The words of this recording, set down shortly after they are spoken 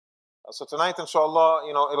So tonight, inshallah,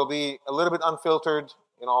 it'll be a little bit unfiltered.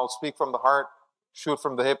 I'll speak from the heart, shoot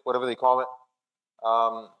from the hip, whatever they call it.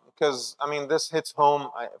 Because, this hits home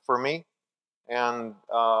for me, and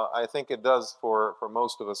I think it does for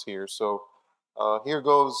most of us here. So here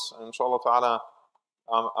goes, inshallah ta'ala.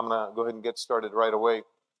 I'm going to go ahead and get started right away.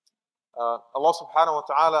 Allah subhanahu wa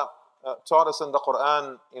ta'ala taught us in the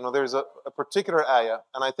Quran, there's a particular ayah,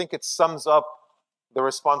 and I think it sums up the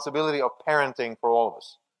responsibility of parenting for all of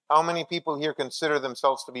us. How many people here consider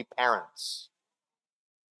themselves to be parents?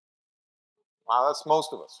 Wow, that's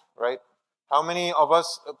most of us, right? How many of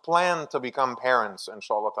us plan to become parents,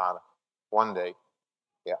 inshallah ta'ala, one day?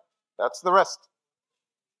 Yeah, that's the rest.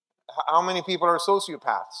 How many people are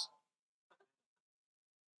sociopaths?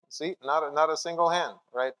 See, not a single hand,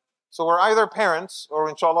 right? So we're either parents or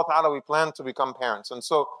inshallah ta'ala we plan to become parents. And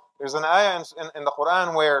so there's an ayah in the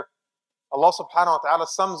Quran where Allah subhanahu wa ta'ala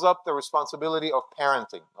sums up the responsibility of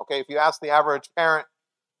parenting. Okay, if you ask the average parent,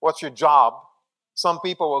 what's your job? Some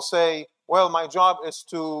people will say, well, my job is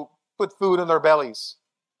to put food in their bellies.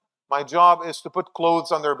 My job is to put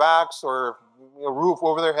clothes on their backs or a roof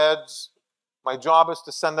over their heads. My job is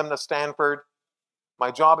to send them to Stanford.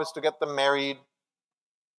 My job is to get them married.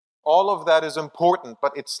 All of that is important,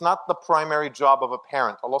 but it's not the primary job of a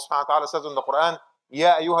parent. Allah subhanahu wa ta'ala says in the Quran,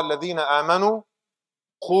 Ya ayyuha alladhina amanu,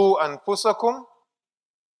 qu anfusakum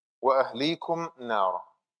wa ahlikum nara.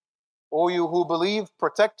 O you who believe,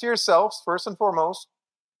 protect yourselves first and foremost,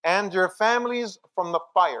 and your families from the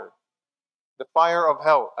fire of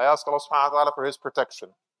hell. I ask Allah subhanahu wa ta'ala for His protection.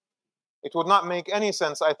 It would not make any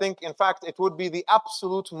sense. I think, in fact, it would be the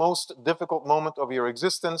absolute most difficult moment of your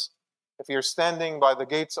existence if you're standing by the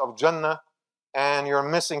gates of Jannah and you're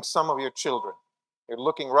missing some of your children. You're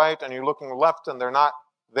looking right and you're looking left and they're not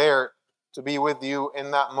there to be with you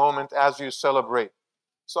in that moment as you celebrate.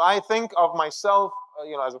 So I think of myself,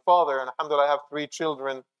 as a father, and alhamdulillah I have 3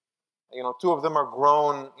 children. 2 of them are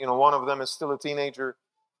grown, one of them is still a teenager.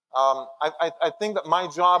 I think that my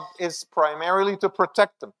job is primarily to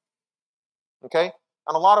protect them. Okay?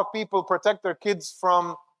 And a lot of people protect their kids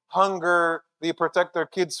from hunger, they protect their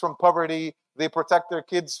kids from poverty, they protect their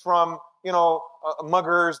kids from,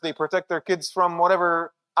 muggers, they protect their kids from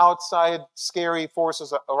whatever outside scary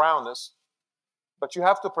forces around us. But you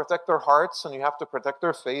have to protect their hearts, and you have to protect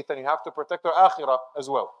their faith, and you have to protect their akhirah as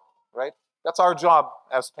well, right? That's our job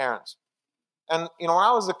as parents. And, when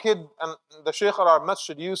I was a kid, and the Shaykh at our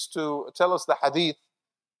masjid used to tell us the hadith,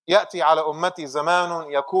 يأتي على أمتي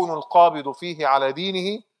زمان يكون القابض فيه على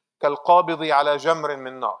دينه كالقابض على جمر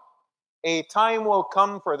من نار. A time will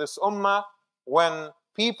come for this ummah when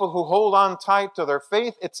people who hold on tight to their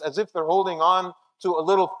faith, it's as if they're holding on to a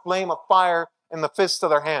little flame of fire in the fist of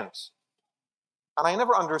their hands. And I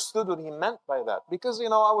never understood what he meant by that. Because, I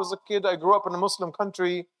was a kid, I grew up in a Muslim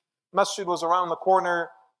country, masjid was around the corner.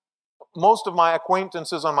 Most of my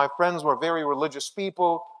acquaintances and my friends were very religious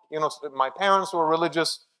people. My parents were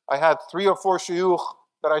religious. I had 3 or 4 shuyukh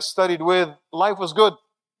that I studied with. Life was good.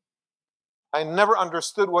 I never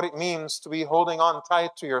understood what it means to be holding on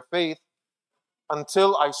tight to your faith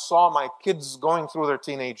until I saw my kids going through their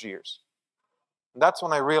teenage years. And that's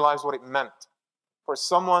when I realized what it meant for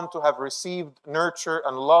someone to have received nurture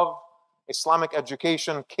and love, Islamic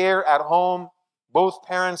education, care at home. Both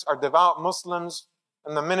parents are devout Muslims,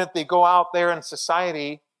 and the minute they go out there in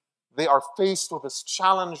society, they are faced with this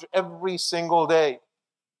challenge every single day.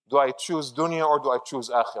 Do I choose dunya or do I choose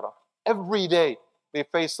akhirah? Every day they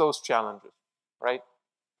face those challenges, right?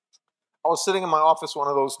 I was sitting in my office one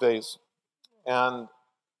of those days, and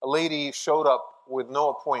a lady showed up with no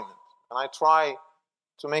appointment. And I try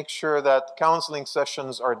to make sure that counseling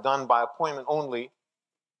sessions are done by appointment only.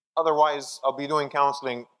 Otherwise, I'll be doing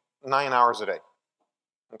counseling 9 hours a day,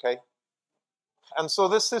 okay? And so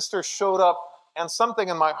this sister showed up, and something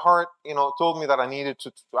in my heart, told me that I needed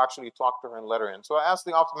to actually talk to her and let her in. So I asked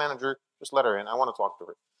the office manager, just let her in. I want to talk to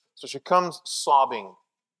her. So she comes sobbing,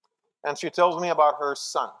 and she tells me about her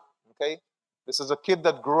son, okay? This is a kid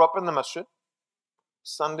that grew up in the masjid,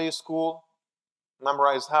 Sunday school,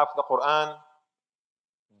 memorized half the Quran,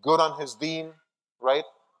 good on his deen, right?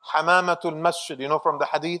 Hamamatul masjid, from the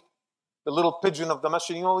hadith, the little pigeon of the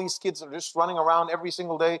masjid. These kids are just running around every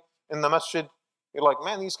single day in the masjid. You're like,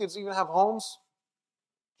 man, these kids even have homes?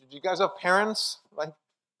 Did you guys have parents? Like,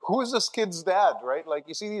 who is this kid's dad, right? Like,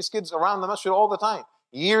 you see these kids around the masjid all the time,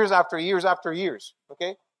 years after years after years,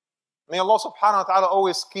 okay? May Allah subhanahu wa ta'ala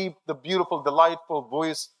always keep the beautiful, delightful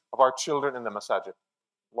voice of our children in the masajid.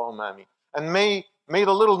 Allahumma ameen. And may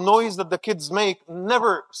the little noise that the kids make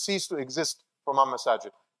never cease to exist from our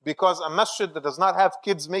masajid. Because a masjid that does not have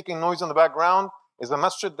kids making noise in the background is a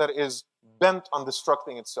masjid that is bent on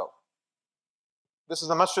destructing itself. This is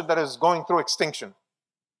a masjid that is going through extinction.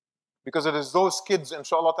 Because it is those kids,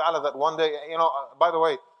 inshallah ta'ala, that one day, by the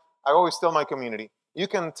way, I always tell my community, you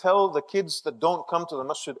can tell the kids that don't come to the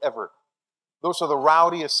masjid ever. Those are the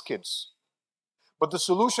rowdiest kids. But the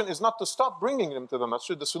solution is not to stop bringing them to the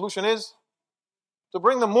masjid. The solution is to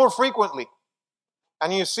bring them more frequently.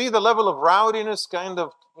 And you see the level of rowdiness kind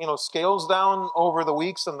of, scales down over the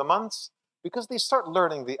weeks and the months because they start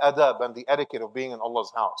learning the adab and the etiquette of being in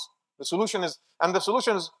Allah's house. The solution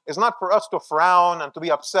is not for us to frown and to be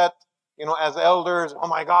upset, as elders. Oh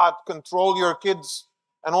my God, control your kids.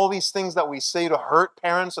 And all these things that we say to hurt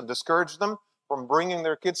parents and discourage them from bringing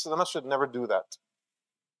their kids to the masjid. Never do that.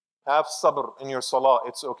 Have sabr in your salah.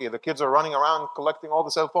 It's okay. The kids are running around collecting all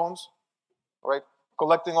the cell phones, right?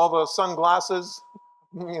 Collecting all the sunglasses,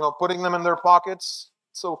 putting them in their pockets.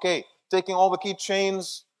 It's okay. Taking all the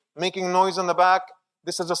keychains, making noise in the back.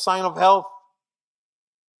 This is a sign of health.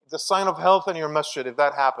 It's a sign of health in your masjid if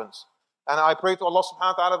that happens. And I pray to Allah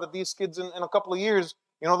subhanahu wa ta'ala that these kids in a couple of years,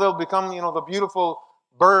 they'll become, the beautiful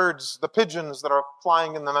birds, the pigeons that are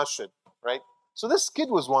flying in the masjid, right? So this kid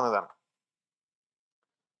was one of them.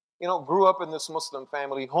 Grew up in this Muslim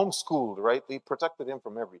family, homeschooled, right? They protected him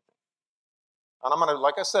from everything. And I'm going to,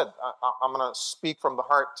 like I said, I'm going to speak from the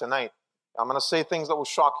heart tonight. I'm going to say things that will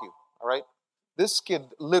shock you, all right? This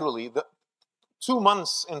kid, literally, 2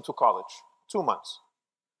 months into college, 2 months,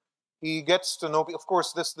 he gets to know, of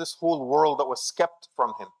course, this whole world that was kept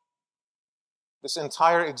from him, this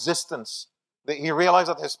entire existence, that he realized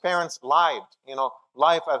that his parents lied,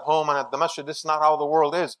 life at home and at the masjid, this is not how the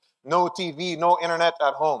world is. No TV, no internet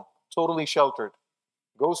at home, totally sheltered.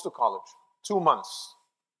 Goes to college, 2 months.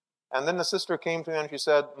 And then the sister came to me and she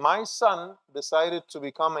said, my son decided to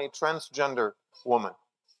become a transgender woman.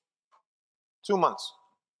 2 months.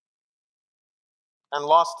 And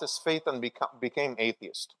lost his faith and became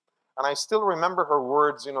atheist. And I still remember her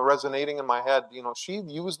words, resonating in my head. She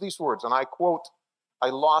used these words, and I quote, I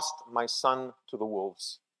lost my son to the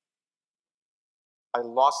wolves. I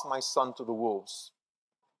lost my son to the wolves.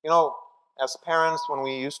 As parents, when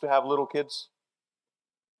we used to have little kids,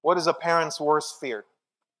 what is a parent's worst fear?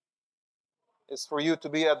 It's for you to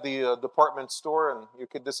be at the department store and your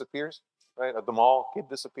kid disappears, right? At the mall, kid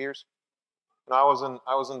disappears. I was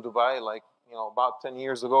in Dubai, about 10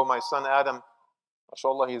 years ago. My son Adam,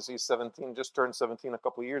 mashallah, he's 17, just turned 17 a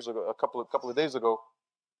couple of years ago, a couple of days ago.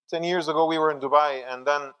 10 years ago, we were in Dubai, and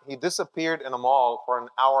then he disappeared in a mall for an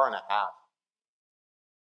hour and a half.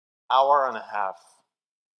 Hour and a half,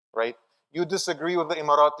 right? You disagree with the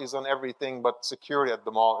Emiratis on everything, but security at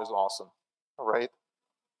the mall is awesome, right?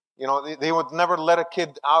 They would never let a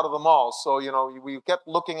kid out of the mall. So, we kept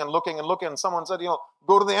looking and looking and looking, and someone said,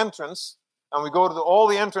 go to the entrance. And we go to all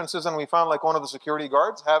the entrances, and we found one of the security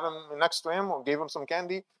guards, have him next to him, gave him some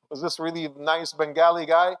candy. It was this really nice Bengali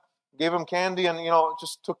guy, gave him candy and,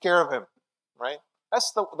 just took care of him, right?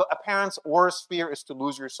 That's a parent's worst fear, is to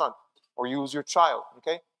lose your son or lose your child,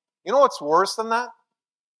 okay? You know what's worse than that?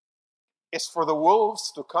 It's for the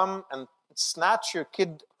wolves to come and snatch your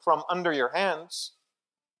kid from under your hands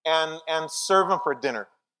and serve him for dinner.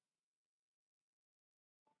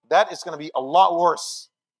 That is going to be a lot worse.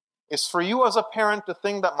 It's for you as a parent to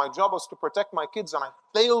think that my job was to protect my kids and I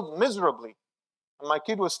failed miserably. And my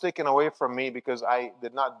kid was taken away from me because I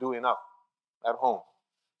did not do enough at home.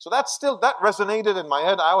 So that resonated in my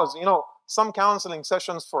head. I was, some counseling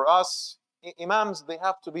sessions for us, imams,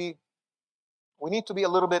 we need to be a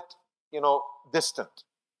little bit, distant.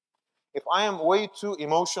 If I am way too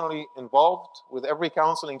emotionally involved with every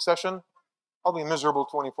counseling session, I'll be miserable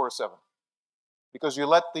 24/7 because you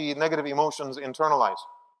let the negative emotions internalize.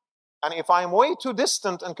 And if I'm way too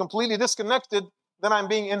distant and completely disconnected, then I'm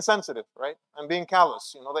being insensitive, right? I'm being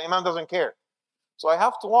callous. The imam doesn't care. So I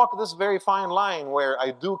have to walk this very fine line where I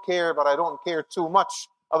do care, but I don't care too much.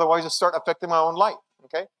 Otherwise, it start affecting my own life,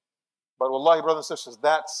 okay? But wallahi, brothers and sisters,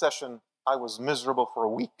 that session, I was miserable for a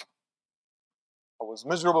week. I was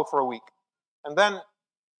miserable for a week. And then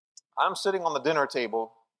I'm sitting on the dinner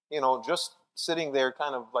table, just sitting there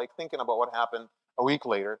kind of thinking about what happened a week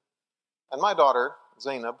later. And my daughter,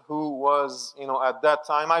 Zainab, who was, at that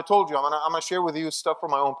time, I told you, I'm gonna share with you stuff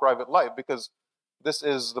from my own private life because this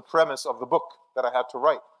is the premise of the book that I had to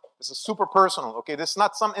write. This is super personal, okay? This is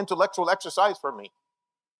not some intellectual exercise for me.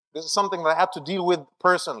 This is something that I had to deal with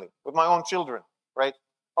personally, with my own children, right?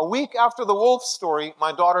 A week after the wolf story,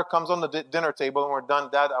 my daughter comes on the dinner table and we're done.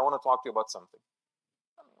 Dad, I want to talk to you about something.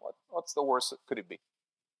 I mean, what's the worst could it be?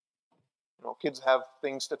 Kids have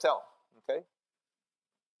things to tell, okay?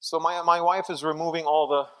 So my wife is removing all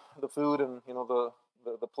the food and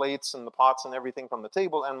the plates and the pots and everything from the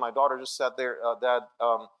table, and my daughter just sat there. Dad,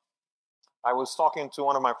 I was talking to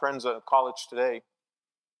one of my friends at college today,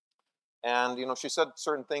 and she said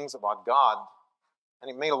certain things about God, and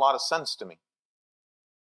it made a lot of sense to me.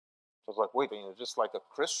 So I was like, wait, just like a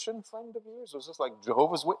Christian friend of yours? Was this like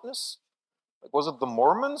Jehovah's Witness? Like, was it the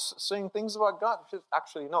Mormons saying things about God? She said,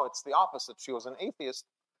 actually, no, it's the opposite. She was an atheist,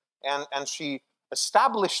 and she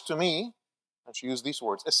established to me, and she used these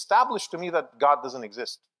words, established to me that God doesn't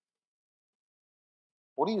exist.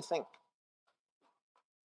 What do you think?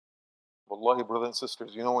 Wallahi, brothers and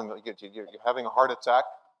sisters, when you're having a heart attack,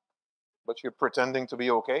 but you're pretending to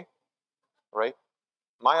be okay, right?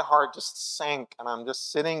 My heart just sank, and I'm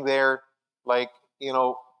just sitting there like,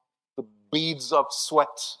 the beads of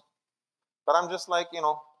sweat. But I'm just like,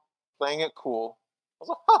 playing it cool. I was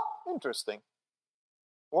like, interesting.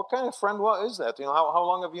 What kind of friend is that? How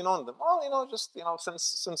long have you known them? Well, just,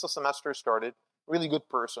 since the semester started. Really good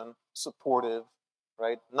person, supportive,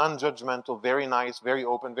 right? Non-judgmental, very nice, very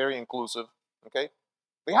open, very inclusive, okay?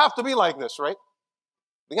 They have to be like this, right?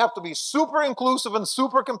 They have to be super inclusive and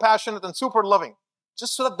super compassionate and super loving,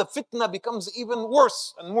 just so that the fitna becomes even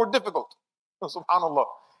worse and more difficult. SubhanAllah.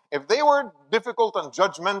 If they were difficult and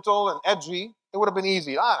judgmental and edgy, it would have been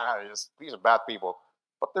easy. These are bad people.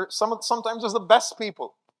 But sometimes there's the best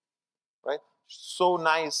people, right? So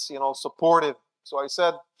nice, supportive. So I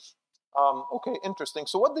said, okay, interesting.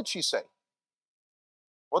 So what did she say?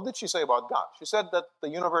 What did she say about God? She said that the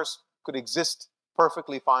universe could exist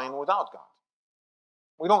perfectly fine without God.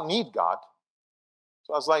 We don't need God.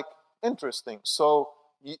 So I was like, interesting. So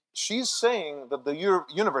she's saying that the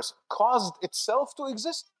universe caused itself to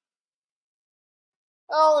exist?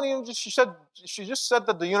 Oh, and she just said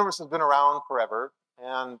that the universe has been around forever,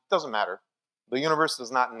 and it doesn't matter. The universe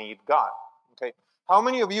does not need God. Okay. How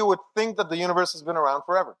many of you would think that the universe has been around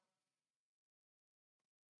forever?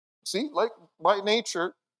 See, like by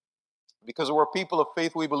nature, because we're people of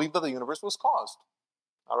faith, we believe that the universe was caused.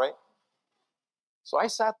 All right. So I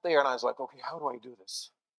sat there and I was like, okay, how do I do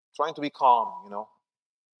this? Trying to be calm,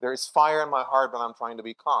 There is fire in my heart, but I'm trying to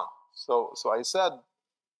be calm. So I said,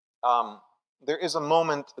 there is a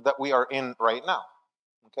moment that we are in right now.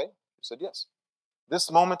 Okay? He said, yes.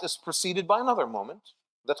 This moment is preceded by another moment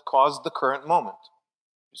that caused the current moment.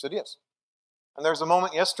 He said, yes. And there's a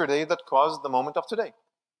moment yesterday that caused the moment of today.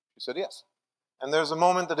 He said, yes. And there's a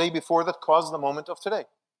moment the day before that caused the moment of today.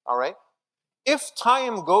 All right? If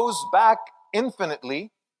time goes back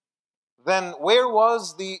infinitely, then where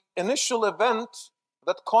was the initial event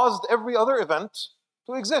that caused every other event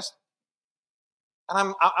to exist?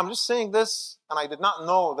 And I'm just saying this, and I did not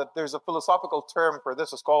know that there's a philosophical term for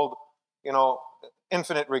this. It's called,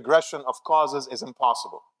 infinite regression of causes is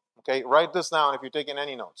impossible. Okay, write this down if you're taking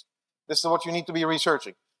any notes. This is what you need to be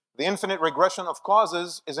researching. The infinite regression of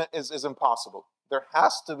causes is impossible. There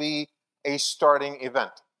has to be a starting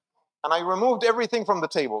event. And I removed everything from the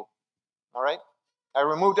table. All right? I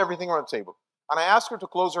removed everything from the table. And I asked her to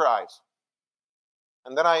close her eyes.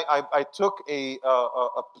 And then I took a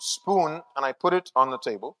spoon and I put it on the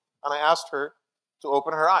table. And I asked her to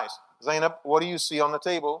open her eyes. Zainab, what do you see on the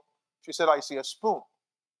table? She said, I see a spoon.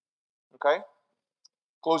 Okay?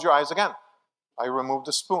 Close your eyes again. I removed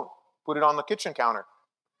the spoon. Put it on the kitchen counter.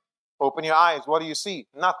 Open your eyes. What do you see?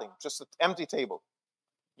 Nothing. Just an empty table.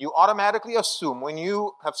 You automatically assume, when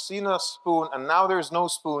you have seen a spoon and now there's no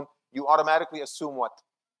spoon, you automatically assume what?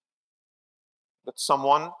 That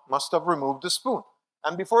someone must have removed the spoon.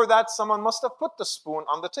 And before that, someone must have put the spoon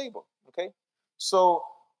on the table. Okay? So,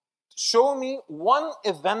 show me one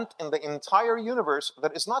event in the entire universe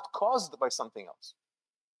that is not caused by something else.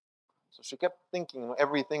 So she kept thinking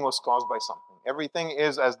everything was caused by something. Everything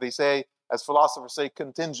is, as they say, as philosophers say,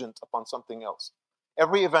 contingent upon something else.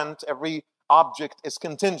 Every event, every object is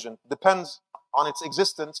contingent, depends on its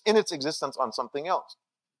existence on something else.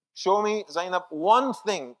 Show me, Zainab, one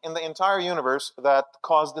thing in the entire universe that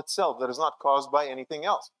caused itself, that is not caused by anything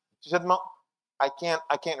else. She said, no, I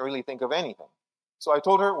can't really think of anything. So I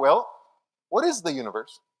told her, well, what is the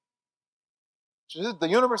universe? She said, the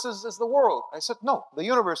universe is the world. I said, no, the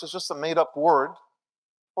universe is just a made-up word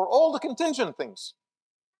for all the contingent things.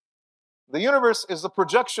 The universe is the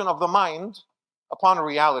projection of the mind upon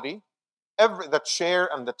reality. The chair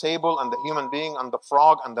and the table and the human being and the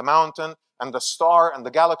frog and the mountain and the star and the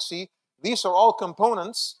galaxy, these are all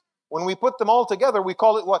components. When we put them all together, we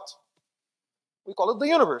call it what? We call it the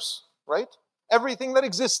universe, right? Everything that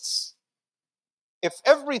exists. If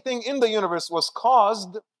everything in the universe was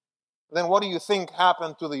caused, then what do you think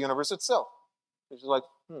happened to the universe itself? She's like,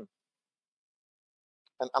 And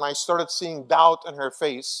I started seeing doubt in her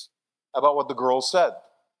face about what the girl said.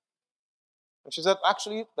 And she said,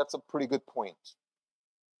 actually, that's a pretty good point.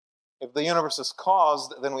 If the universe is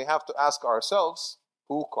caused, then we have to ask ourselves,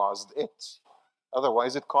 who caused it?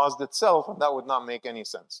 Otherwise, it caused itself, and that would not make any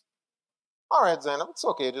sense. All right, Zainab, it's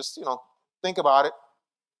okay. Just, think about it.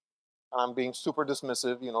 And I'm being super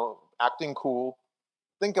dismissive, acting cool.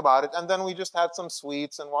 Think about it. And then we just had some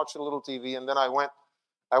sweets and watched a little TV. And then I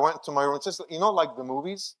went to my room. It's just, like the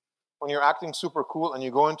movies, when you're acting super cool and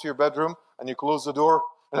you go into your bedroom and you close the door.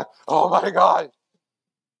 And oh my God.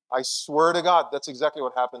 I swear to God, that's exactly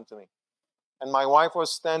what happened to me. And my wife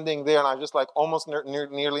was standing there, and I just almost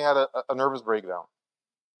nearly had a nervous breakdown.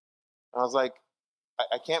 And I was like,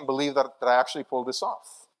 I can't believe that I actually pulled this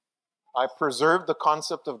off. I preserved the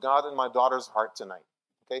concept of God in my daughter's heart tonight.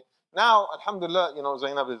 Okay. Now, alhamdulillah,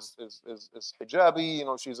 Zainab is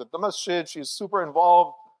hijabi, she's at the masjid, she's super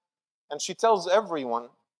involved. And she tells everyone,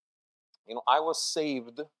 I was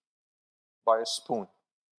saved by a spoon.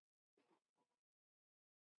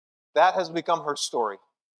 That has become her story.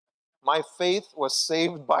 My faith was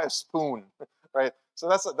saved by a spoon, right? So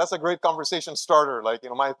that's a great conversation starter.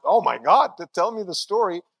 Oh my God, tell me the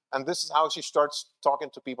story. And this is how she starts talking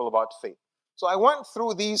to people about faith. So I went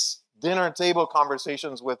through these dinner table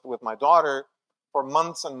conversations with my daughter for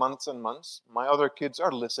months and months and months. My other kids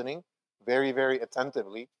are listening very, very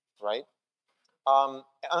attentively, right?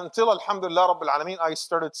 Until, alhamdulillah, Rabbil Alameen, I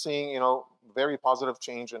started seeing, very positive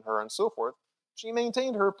change in her and so forth. She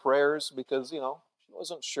maintained her prayers because, she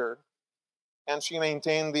wasn't sure. And she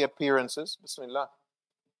maintained the appearances. Bismillah.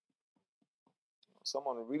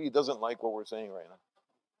 Someone really doesn't like what we're saying right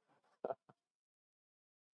now.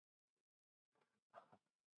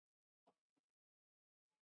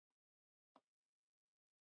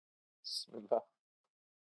 Bismillah.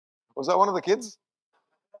 Was that one of the kids?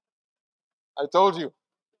 I told you.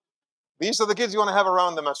 These are the kids you want to have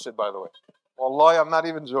around the masjid, by the way. Wallahi, I'm not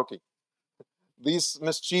even joking. These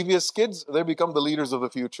mischievous kids, they become the leaders of the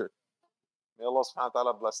future. May Allah subhanahu wa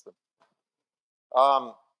ta'ala bless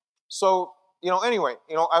them. So, anyway,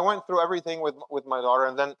 I went through everything with my daughter,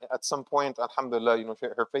 and then at some point, alhamdulillah,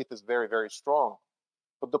 her faith is very, very strong.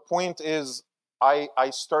 But the point is, I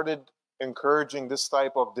started encouraging this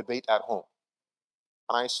type of debate at home.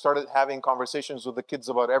 And I started having conversations with the kids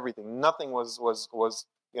about everything. Nothing was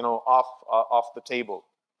off the table.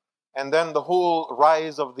 And then the whole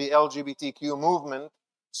rise of the LGBTQ movement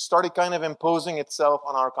started kind of imposing itself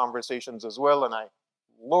on our conversations as well. And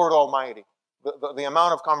Lord Almighty, the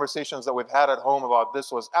amount of conversations that we've had at home about this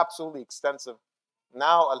was absolutely extensive.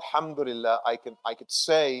 Now, alhamdulillah, I could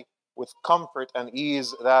say with comfort and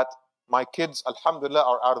ease that my kids, alhamdulillah,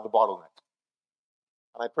 are out of the bottleneck.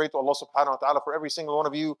 And I pray to Allah subhanahu wa ta'ala for every single one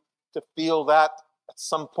of you to feel that at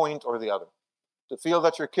some point or the other. To feel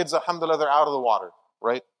that your kids, alhamdulillah, they're out of the water,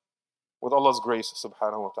 right? With Allah's grace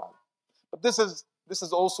subhanahu wa ta'ala. But this is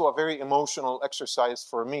also a very emotional exercise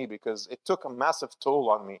for me because it took a massive toll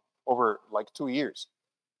on me over 2 years.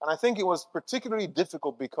 And I think it was particularly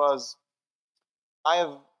difficult because I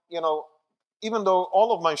have, even though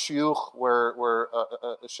all of my shuyukh were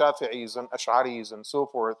Shafi'is and Ash'aris and so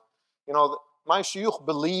forth, my shuyukh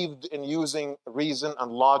believed in using reason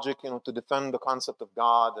and logic, to defend the concept of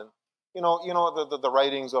God. And, the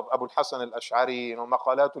writings of Abu al-Hasan al-Ash'ari,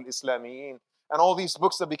 Maqalat al-Islamiyin, and all these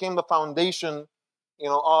books that became the foundation,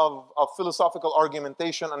 of philosophical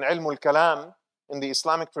argumentation and ilm al-kalam in the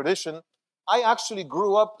Islamic tradition. I actually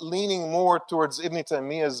grew up leaning more towards Ibn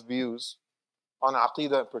Taymiyyah's views on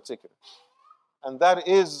Aqidah in particular. And that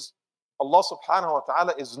is, Allah subhanahu wa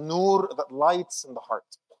ta'ala is nur that lights in the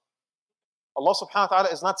heart. Allah subhanahu wa ta'ala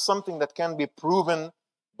is not something that can be proven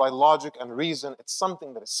by logic and reason. It's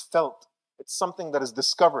something that is felt. It's something that is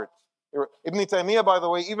discovered. Ibn Taymiyyah, by the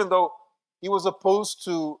way, even though he was opposed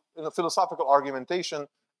to philosophical argumentation,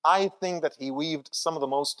 I think that he weaved some of the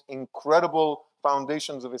most incredible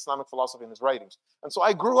foundations of Islamic philosophy in his writings. And so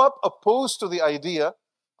I grew up opposed to the idea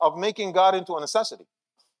of making God into a necessity,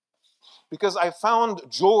 because I found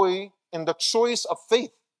joy in the choice of faith.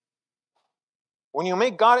 When you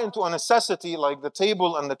make God into a necessity, like the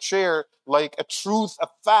table and the chair, like a truth, a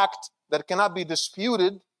fact that cannot be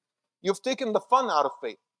disputed, you've taken the fun out of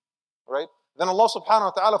faith, right? Then Allah subhanahu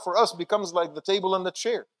wa ta'ala for us becomes like the table and the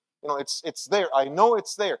chair. It's there. I know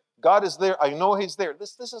it's there. God is there. I know He's there.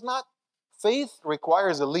 This is not. Faith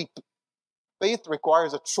requires a leap. Faith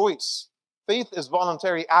requires a choice. Faith is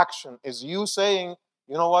voluntary action. Is you saying,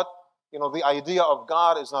 you know what? The idea of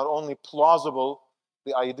God is not only plausible,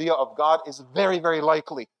 the idea of God is very, very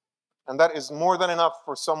likely. And that is more than enough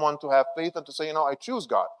for someone to have faith and to say, I choose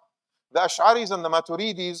God. The Ash'aris and the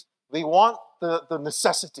Maturidis, they want the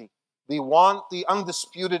necessity. They want the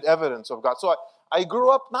undisputed evidence of God. So I grew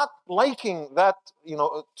up not liking that,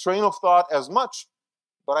 train of thought as much.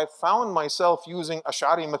 but I found myself using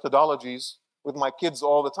Ash'ari methodologies with my kids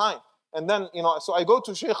all the time. And then, so I go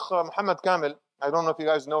to Sheikh Muhammad Kamil. I don't know if you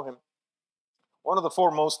guys know him. One of the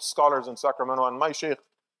foremost scholars in Sacramento, and my Sheikh,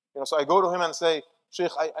 so I go to him and say,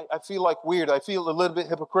 Sheikh, I feel like weird. I feel a little bit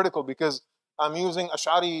hypocritical because I'm using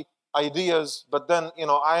Ash'ari ideas, but then,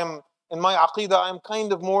 I'm, in my Aqidah, I'm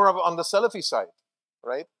kind of more of on the Salafi side,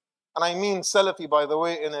 right? And I mean Salafi, by the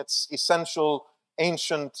way, in its essential,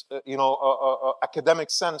 ancient,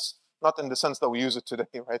 academic sense, not in the sense that we use it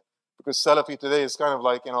today, right? Because Salafi today is kind of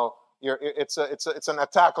like, it's an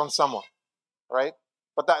attack on someone, right?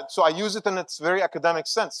 So I use it in its very academic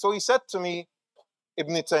sense. So he said to me,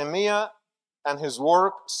 Ibn Taymiyyah and his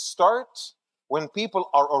work start when people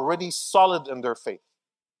are already solid in their faith.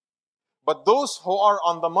 But those who are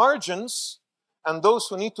on the margins and those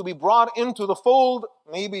who need to be brought into the fold,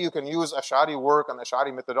 maybe you can use Ash'ari work and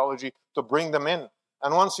Ash'ari methodology to bring them in.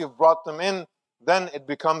 And once you've brought them in, then it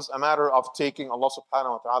becomes a matter of taking Allah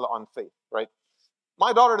subhanahu wa ta'ala on faith, right?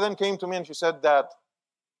 My daughter then came to me and she said that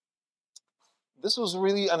this was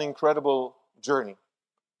really an incredible journey.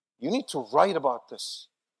 You need to write about this.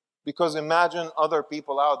 Because imagine other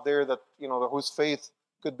people out there that, whose faith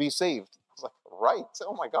could be saved. I was like, right?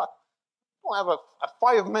 Oh my God. I don't have a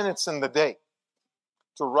 5 minutes in the day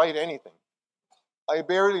to write anything. I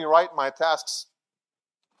barely write my tasks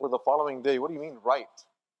for the following day. What do you mean write?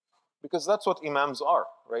 Because that's what imams are,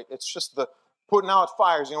 right? It's just the putting out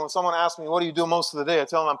fires. When someone asks me, what do you do most of the day? I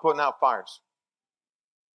tell them I'm putting out fires.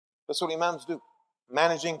 That's what imams do.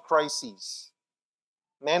 Managing crises.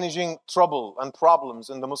 Managing trouble and problems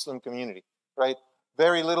in the Muslim community, right?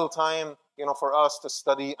 Very little time, for us to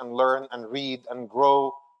study and learn and read and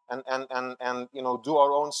grow and do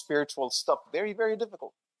our own spiritual stuff. Very, very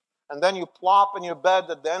difficult. And then you plop in your bed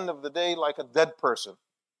at the end of the day like a dead person.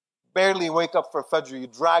 Barely wake up for Fajr. You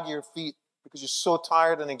drag your feet because you're so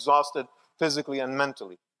tired and exhausted physically and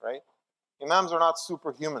mentally, right? Imams are not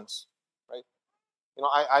superhumans, right?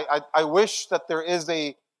 I wish that there is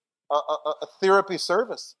a therapy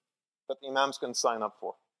service that imams can sign up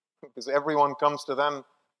for, because everyone comes to them,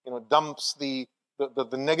 dumps the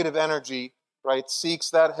negative energy, right?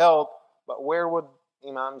 Seeks that help, but where would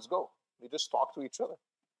imams go? They just talk to each other.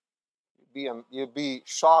 You'd be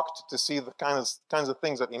shocked to see the kinds of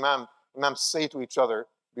things that imams say to each other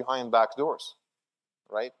behind back doors,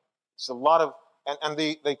 right? It's a lot of, and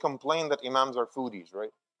they complain that imams are foodies,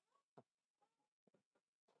 right?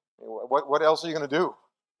 What else are you going to do?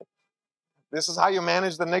 This is how you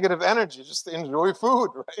manage the negative energy, just to enjoy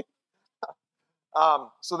food, right?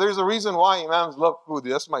 So there's a reason why imams love food.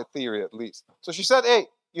 That's my theory, at least. So she said, hey,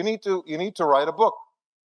 you need to write a book.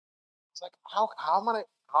 It's like, how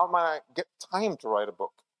am I get time to write a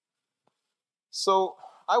book? So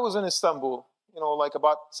I was in Istanbul, like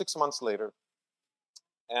about 6 months later.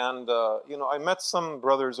 And, I met some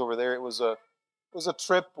brothers over there. It was a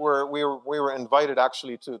trip where we were invited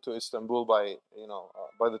actually to Istanbul by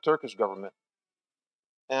the Turkish government,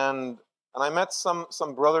 and I met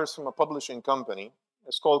some brothers from a publishing company.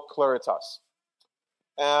 It's called Claritas.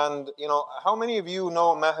 And how many of you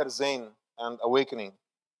know Maher Zain and Awakening?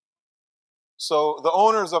 So the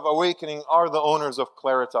owners of Awakening are the owners of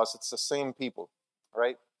Claritas. It's the same people,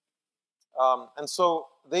 right? And so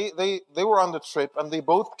they were on the trip, and they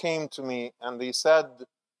both came to me and they said,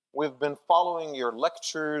 we've been following your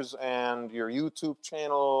lectures and your YouTube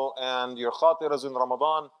channel and your khatiras in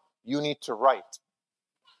Ramadan. You need to write.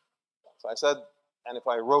 So I said, and if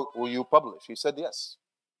I wrote, will you publish? He said, yes.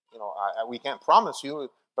 We can't promise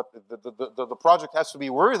you, but the project has to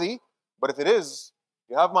be worthy. But if it is,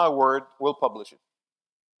 you have my word, we'll publish it.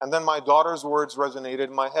 And then my daughter's words resonated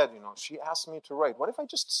in my head. She asked me to write. What if I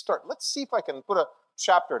just start? Let's see if I can put a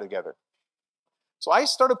chapter together. So I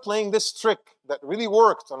started playing this trick that really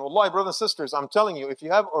worked. And wallahi, brothers and sisters, I'm telling you, if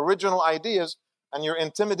you have original ideas and you're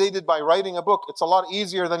intimidated by writing a book, it's a lot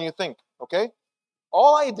easier than you think, okay?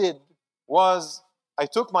 All I did was I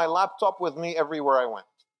took my laptop with me everywhere I went.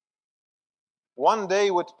 One day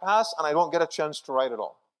would pass and I don't get a chance to write at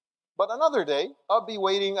all. But another day, I'll be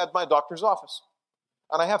waiting at my doctor's office.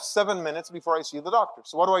 And I have 7 minutes before I see the doctor.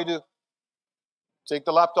 So what do? Take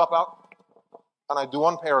the laptop out and I do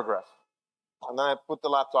one paragraph. And then I put the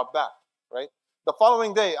laptop back, right? The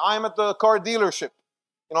following day, I'm at the car dealership.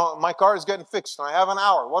 My car is getting fixed and I have an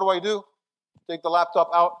hour. What do? Take the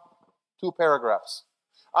laptop out, 2 paragraphs.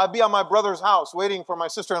 I'd be at my brother's house waiting for my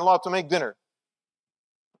sister-in-law to make dinner,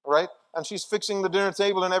 right? And she's fixing the dinner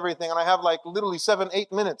table and everything. And I have like literally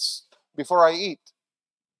 7-8 minutes before I eat.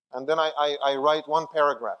 And then I write 1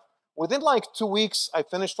 paragraph. Within like 2 weeks, I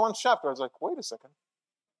finished 1 chapter. I was like, wait a second.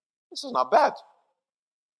 This is not bad.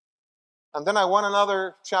 And then I won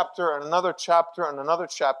another chapter and another chapter and another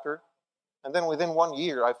chapter. And then within 1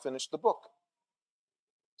 year, I finished the book.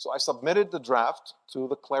 So I submitted the draft to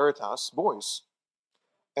the Claritas boys.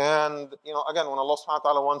 And, again, when Allah subhanahu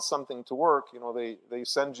wa ta'ala wants something to work, they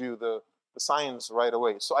send you the signs right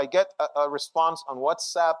away. So I get a response on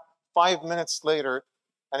WhatsApp 5 minutes later,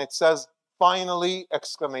 and it says, finally,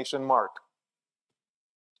 exclamation mark.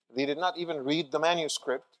 They did not even read the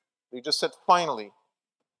manuscript. They just said, finally.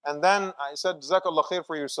 And then I said, Jazakallah khair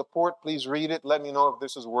for your support. Please read it. Let me know if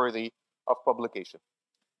this is worthy of publication.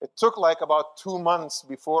 It took like about 2 months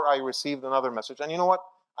before I received another message. And you know what?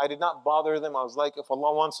 I did not bother them. I was like, if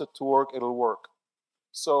Allah wants it to work, it'll work.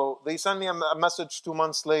 So they sent me a message 2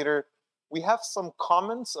 months later. We have some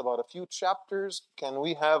comments about a few chapters. Can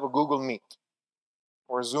we have a Google Meet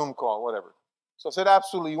or a Zoom call, whatever? So I said,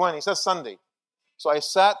 absolutely. When? He says Sunday. So I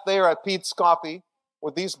sat there at Pete's Coffee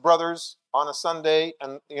with these brothers on a Sunday,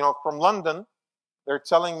 and from London, they're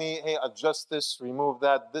telling me, hey, adjust this, remove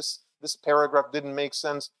that, this paragraph didn't make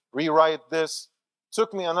sense, rewrite this.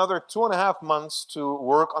 Took me another 2.5 months to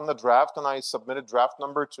work on the draft, and I submitted draft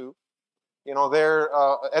number 2. Their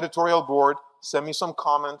editorial board sent me some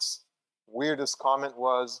comments. Weirdest comment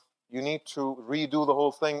was, you need to redo the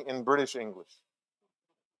whole thing in British English.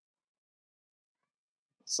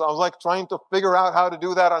 So I was like trying to figure out how to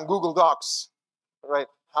do that on Google Docs, right?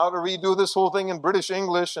 How to redo this whole thing in British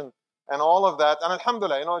English and all of that. And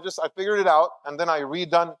alhamdulillah, I figured it out, and then I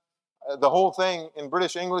redone the whole thing in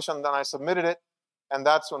British English, and then I submitted it. And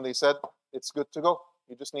that's when they said, it's good to go.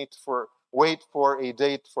 You just need to wait for a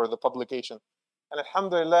date for the publication. And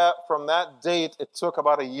alhamdulillah, from that date, it took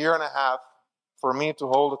about 1.5 years for me to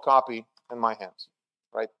hold a copy in my hands,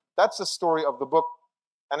 right? That's the story of the book.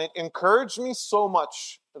 And it encouraged me so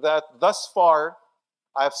much that thus far,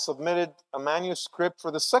 I've submitted a manuscript for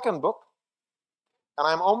the 2nd book, and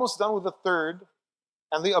I'm almost done with the 3rd,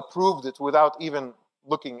 and they approved it without even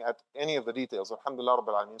looking at any of the details. Alhamdulillah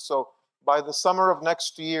Rabbil Alameen. So by the summer of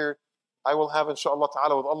next year, I will have, inshallah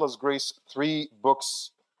ta'ala, with Allah's grace, 3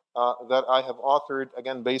 books that I have authored,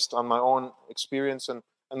 again, based on my own experience and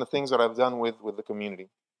the things that I've done with the community.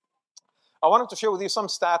 I wanted to share with you some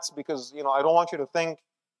stats because, I don't want you to think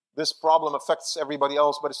this problem affects everybody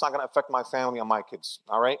else, but it's not going to affect my family and my kids,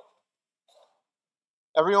 all right?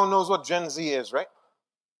 Everyone knows what Gen Z is, right?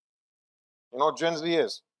 You know what Gen Z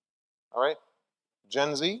is, all right?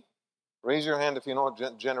 Gen Z, raise your hand if you know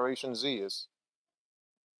what Generation Z is.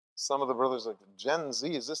 Some of the brothers are like, Gen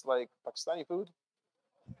Z, is this like Pakistani food?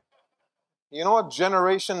 You know what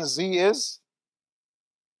Generation Z is?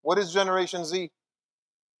 What is Generation Z?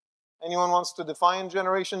 Anyone wants to define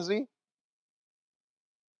Generation Z?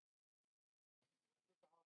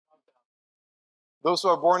 Those who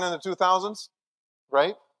are born in the 2000s,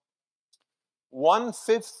 right?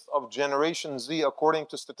 1/5 of Generation Z, according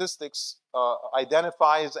to statistics,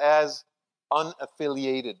 identifies as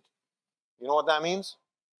unaffiliated. You know what that means?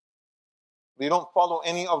 They don't follow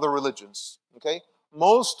any of the religions, okay?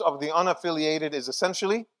 Most of the unaffiliated is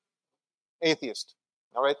essentially atheist,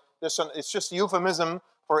 all right? It's just euphemism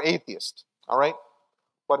for atheist, all right?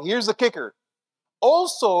 But here's the kicker.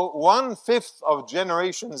 Also, 1/5 of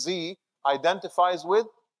Generation Z identifies with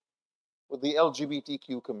the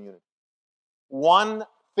LGBTQ community.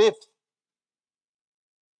 1/5.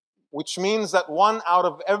 Which means that 1 out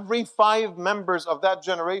of every 5 members of that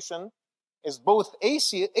generation is both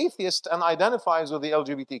atheist and identifies with the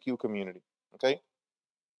LGBTQ community. Okay?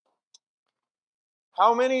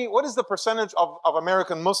 What is the percentage of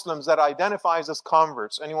American Muslims that identifies as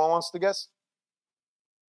converts? Anyone wants to guess?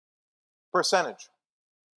 Percentage.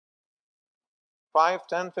 5,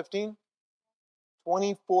 10, 15?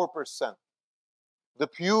 24%. The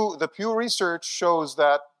Pew Research shows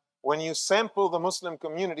that when you sample the Muslim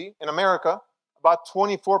community in America, about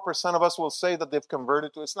 24% of us will say that they've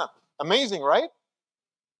converted to Islam. Amazing, right?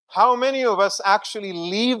 How many of us actually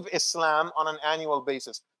leave Islam on an annual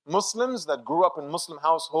basis? Muslims that grew up in Muslim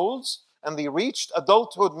households and they reached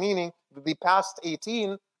adulthood, meaning that they passed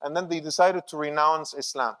 18 and then they decided to renounce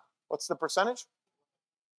Islam. What's the percentage?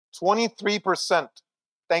 23%.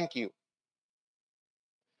 Thank you.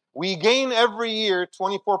 We gain every year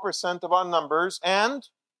 24% of our numbers, and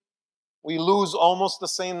we lose almost the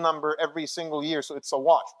same number every single year, so it's a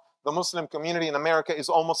wash. The Muslim community in America is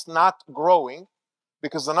almost not growing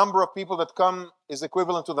because the number of people that come is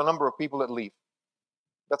equivalent to the number of people that leave.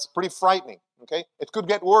 That's pretty frightening, okay? It could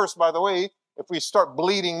get worse, by the way, if we start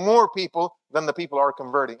bleeding more people than the people are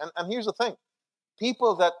converting. And here's the thing.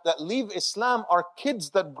 People that leave Islam are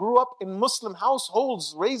kids that grew up in Muslim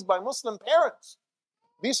households raised by Muslim parents.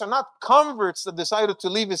 These are not converts that decided to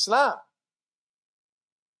leave Islam.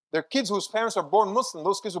 They're kids whose parents are born Muslim.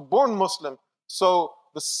 Those kids are born Muslim. So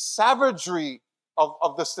the savagery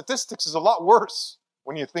of the statistics is a lot worse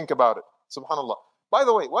when you think about it. Subhanallah. By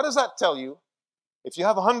the way, what does that tell you? If you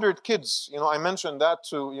have 100 kids, I mentioned that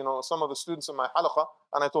to, some of the students in my halaqah,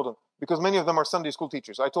 and I told them, because many of them are Sunday school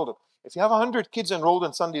teachers, I told them, if you have 100 kids enrolled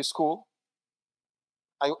in Sunday school,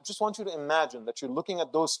 I just want you to imagine that you're looking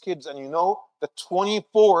at those kids and you know that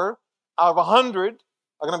 24 out of 100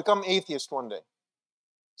 are going to become atheists one day.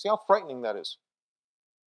 See how frightening that is?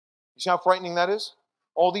 You see how frightening that is?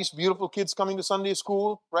 All these beautiful kids coming to Sunday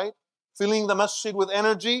school, right? Filling the masjid with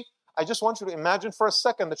energy. I just want you to imagine for a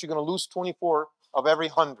second that you're going to lose 24 of every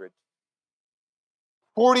 100.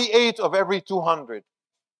 48 of every 200.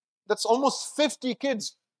 That's almost 50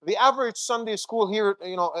 kids. The average Sunday school here,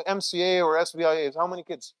 MCA or SBIA is how many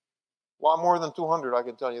kids? A lot more than 200, I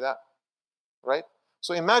can tell you that. Right?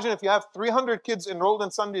 So imagine if you have 300 kids enrolled in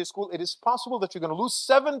Sunday school, it is possible that you're going to lose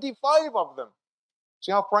 75 of them.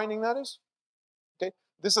 See how frightening that is? Okay?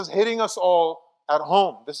 This is hitting us all at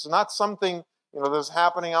home. This is not something, that's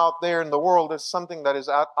happening out there in the world. It's something that is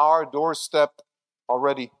at our doorstep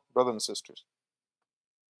already, brothers and sisters.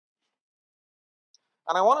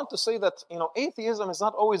 And I wanted to say that, atheism is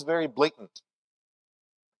not always very blatant.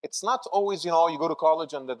 It's not always, you go to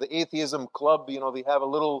college and the atheism club, they have a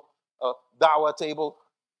little da'wah table,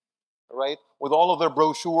 right, with all of their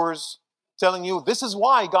brochures telling you this is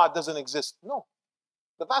why God doesn't exist. No.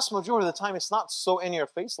 The vast majority of the time, it's not so in your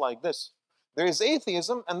face like this. There is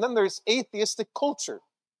atheism, and then there's atheistic culture.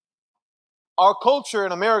 Our culture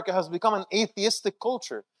in America has become an atheistic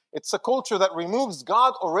culture. It's a culture that removes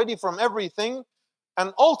God already from everything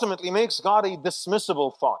and ultimately makes God a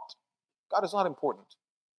dismissible thought. God is not important.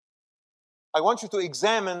 I want you to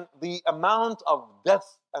examine the amount of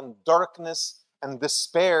death and darkness and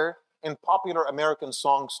despair in popular American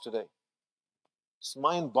songs today. It's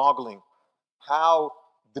mind-boggling how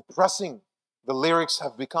depressing the lyrics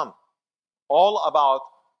have become. All about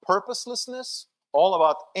purposelessness, all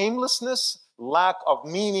about aimlessness, lack of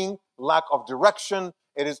meaning, lack of direction.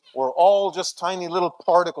 We're all just tiny little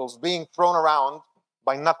particles being thrown around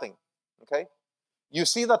by nothing. Okay? You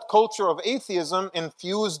see that culture of atheism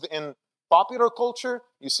infused in popular culture.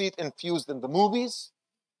 You see it infused in the movies.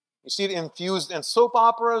 You see it infused in soap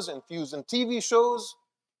operas, infused in TV shows.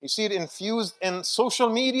 You see it infused in social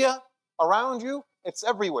media around you. It's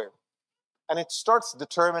everywhere. And it starts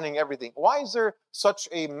determining everything. Why is there such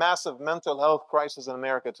a massive mental health crisis in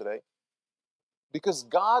America today? Because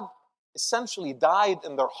God essentially died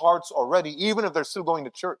in their hearts already, even if they're still going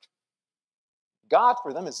to church. God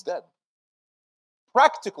for them is dead.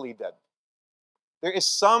 Practically dead. There is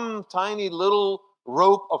some tiny little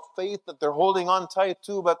rope of faith that they're holding on tight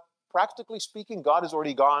to, but practically speaking, God is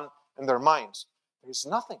already gone in their minds. There's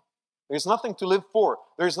nothing. There's nothing to live for.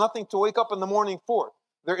 There's nothing to wake up in the morning for.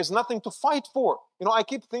 There is nothing to fight for. I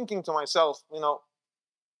keep thinking to myself,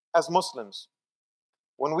 as Muslims,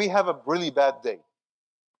 when we have a really bad day,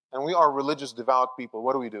 and we are religious, devout people,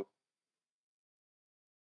 what do?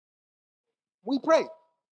 We pray,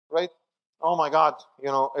 right? Oh my God,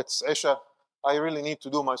 it's Isha. I really need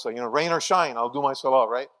to do my salah. Rain or shine, I'll do my salah,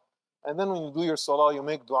 right? And then when you do your salah, you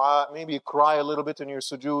make dua, maybe you cry a little bit in your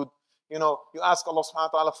sujood. You ask Allah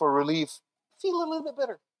subhanahu wa ta'ala for relief. Feel a little bit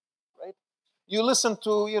better, right? You listen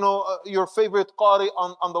to, your favorite qari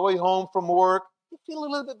on the way home from work. You feel a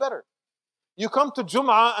little bit better. You come to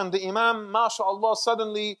Jum'ah and the Imam, mashallah,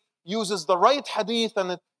 suddenly uses the right hadith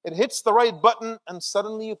and it hits the right button and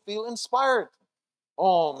suddenly you feel inspired.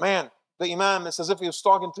 Oh man, the Imam is as if he was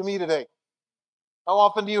talking to me today. How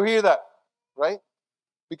often do you hear that? Right?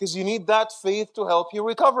 Because you need that faith to help you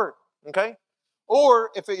recover. Okay?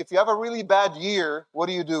 Or if you have a really bad year, what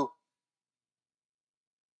do?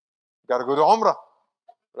 Got to go to Umrah.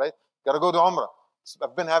 Right? Got to go to Umrah.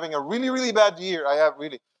 I've been having a really, really bad year. I have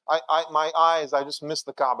really. My eyes, I just miss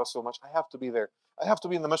the Kaaba so much. I have to be there. I have to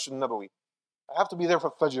be in the Masjid Nabawi. I have to be there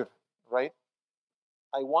for Fajr. Right?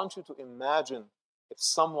 I want you to imagine if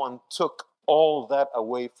someone took all that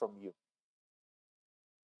away from you.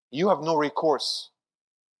 You have no recourse.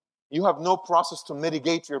 You have no process to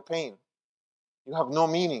mitigate your pain. You have no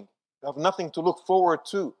meaning. You have nothing to look forward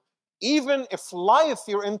to. Even if life,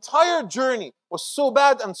 your entire journey, was so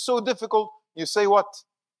bad and so difficult, you say what?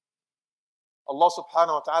 Allah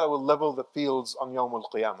subhanahu wa ta'ala will level the fields on Yawm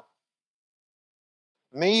al-Qiyamah.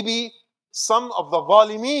 Maybe some of the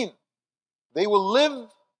zalimeen, they will live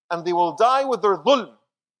and they will die with their dhulm,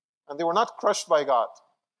 and they were not crushed by God.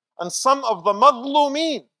 And some of the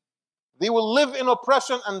madhlumeen, they will live in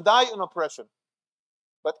oppression and die in oppression.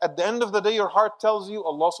 But at the end of the day, your heart tells you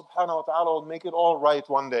Allah subhanahu wa ta'ala will make it all right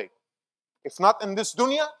one day. If not in this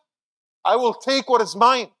dunya, I will take what is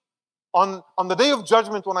mine on the day of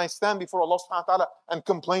judgment when I stand before Allah subhanahu wa ta'ala and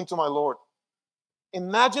complain to my Lord.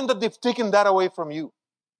 Imagine that they've taken that away from you.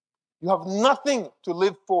 You have nothing to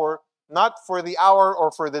live for, not for the hour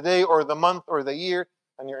or for the day or the month or the year,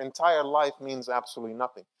 and your entire life means absolutely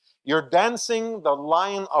nothing. You're dancing the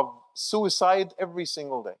line of suicide every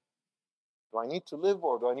single day. Do I need to live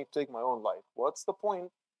or do I need to take my own life? What's the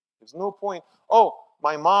point? There's no point. Oh,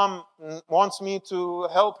 my mom wants me to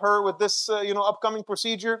help her with this upcoming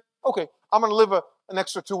procedure. Okay, I'm going to live an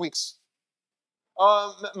extra 2 weeks.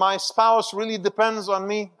 My spouse really depends on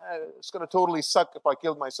me. It's going to totally suck if I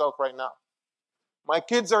killed myself right now. My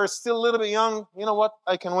kids are still a little bit young. You know what?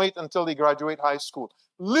 I can wait until they graduate high school.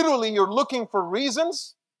 Literally, you're looking for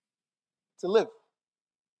reasons to live.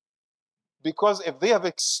 Because if they have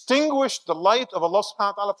extinguished the light of Allah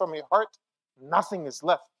subhanahu wa ta'ala from your heart, nothing is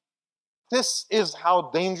left. This is how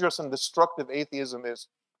dangerous and destructive atheism is.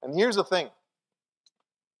 And here's the thing.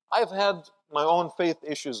 I've had my own faith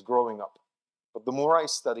issues growing up. But the more I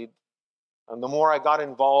studied, and the more I got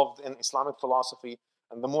involved in Islamic philosophy,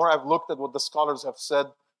 and the more I've looked at what the scholars have said,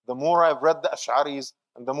 the more I've read the Ash'aris,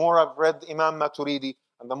 and the more I've read Imam Maturidi,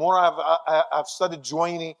 and the more I've studied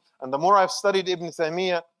Juwayni, and the more I've studied Ibn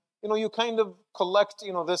Taymiyyah, you kind of collect,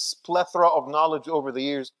 this plethora of knowledge over the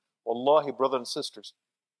years. Wallahi, brothers and sisters,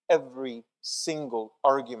 every single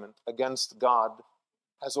argument against God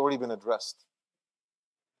has already been addressed.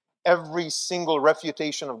 Every single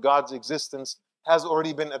refutation of God's existence has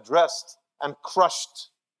already been addressed and crushed.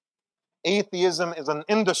 Atheism is an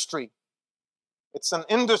industry. It's an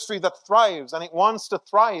industry that thrives, and it wants to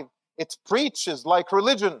thrive. It preaches like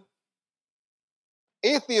religion.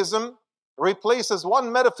 Atheism replaces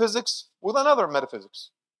one metaphysics with another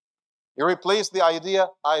metaphysics. You replace the idea,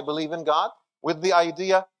 I believe in God, with the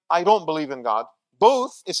idea, I don't believe in God.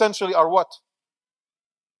 Both essentially are what?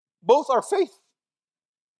 Both are faith.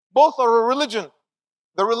 Both are a religion.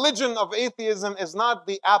 The religion of atheism is not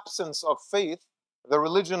the absence of faith. The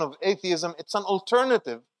religion of atheism, it's an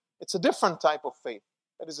alternative. It's a different type of faith.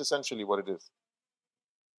 That is essentially what it is.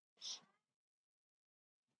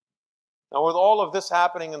 Now, with all of this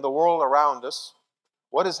happening in the world around us,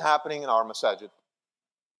 what is happening in our masajid?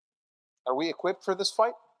 Are we equipped for this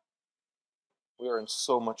fight? We are in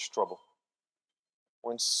so much trouble.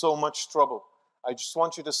 We're in so much trouble. I just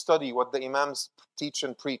want you to study what the Imams teach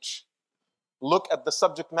and preach. Look at the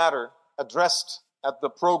subject matter addressed at the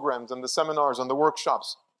programs and the seminars and the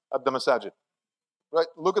workshops at the masajid. Right?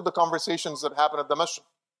 Look at the conversations that happen at the masjid.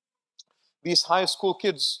 These high school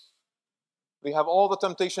kids, they have all the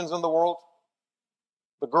temptations in the world.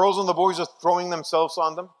 The girls and the boys are throwing themselves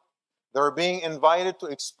on them. They're being invited to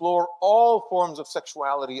explore all forms of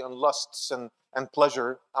sexuality and lusts and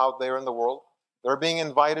pleasure out there in the world. They're being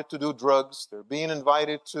invited to do drugs. They're being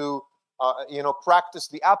invited to, practice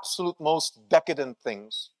the absolute most decadent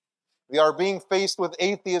things. They are being faced with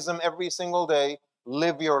atheism every single day.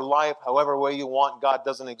 Live your life however way you want. God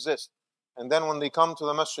doesn't exist. And then when they come to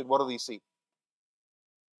the masjid, what do they see?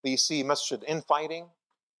 They see masjid infighting.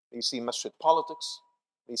 They see masjid politics.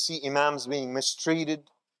 They see imams being mistreated.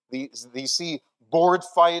 They see board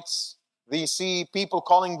fights. They see people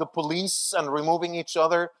calling the police and removing each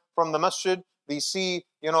other from the masjid. They see,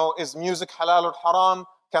 is music halal or haram?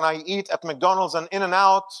 Can I eat at McDonald's and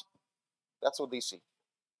In-N-Out? That's what they see.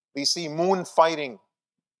 They see moon fighting.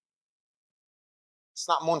 It's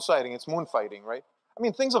not moon sighting, it's moon fighting, right? I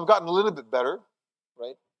mean, things have gotten a little bit better,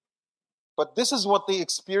 right? But this is what they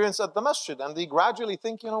experience at the masjid, and they gradually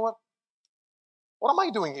think, you know what? What am I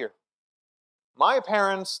doing here? My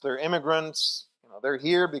parents, they're immigrants. They're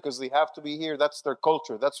here because they have to be here. That's their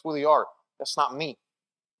culture. That's who they are. That's not me.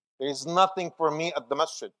 There is nothing for me at the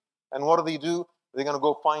masjid. And what do? They're going to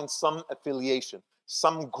go find some affiliation,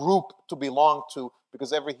 some group to belong to,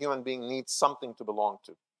 because every human being needs something to belong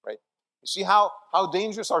to, right? You see how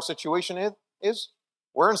dangerous our situation is?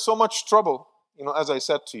 We're in so much trouble, as I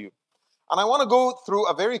said to you. And I want to go through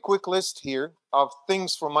a very quick list here of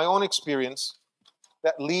things from my own experience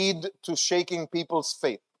that lead to shaking people's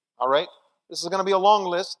faith, all right? This is going to be a long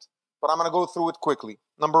list, but I'm going to go through it quickly.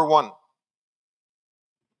 Number 1,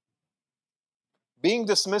 being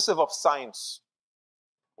dismissive of science.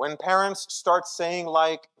 When parents start saying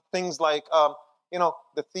things like,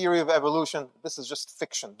 the theory of evolution, this is just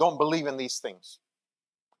fiction. Don't believe in these things.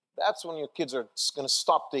 That's when your kids are going to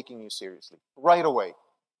stop taking you seriously right away.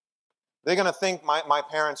 They're going to think my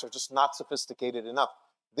parents are just not sophisticated enough.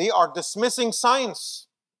 They are dismissing science.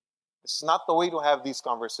 It's not the way to have these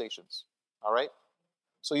conversations. All right?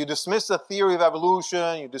 So you dismiss the theory of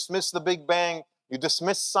evolution, you dismiss the Big Bang, you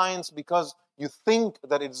dismiss science because you think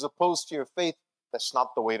that it is opposed to your faith. That's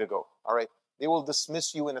not the way to go. All right? They will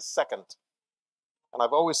dismiss you in a second. And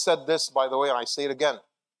I've always said this, by the way, and I say it again.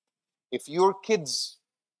 If your kids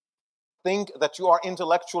think that you are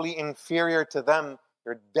intellectually inferior to them,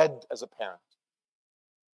 you're dead as a parent.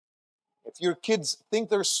 If your kids think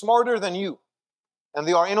they're smarter than you and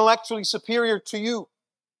they are intellectually superior to you,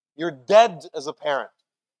 you're dead as a parent.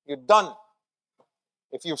 You're done.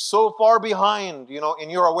 If you're so far behind, in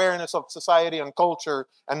your awareness of society and culture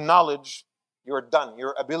and knowledge, you're done.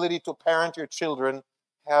 Your ability to parent your children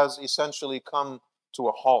has essentially come to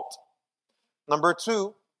a halt. Number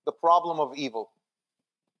two, the problem of evil.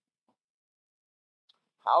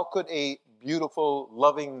 How could a beautiful,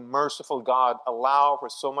 loving, merciful God allow for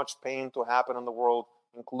so much pain to happen in the world,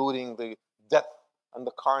 including the death and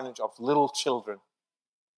the carnage of little children?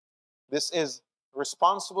 This is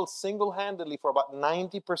responsible single-handedly for about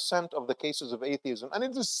 90% of the cases of atheism. And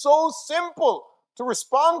it is so simple to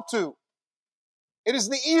respond to. It is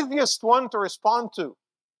the easiest one to respond to.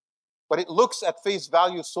 But it looks at face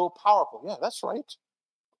value so powerful. Yeah, that's right.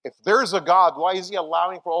 If there's a God, why is he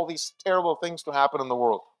allowing for all these terrible things to happen in the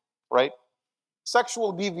world? Right?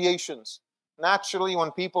 Sexual deviations. Naturally,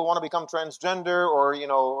 when people want to become transgender or,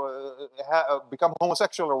 become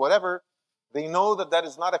homosexual or whatever, they know that that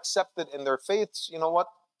is not accepted in their faiths. You know what?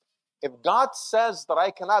 If God says that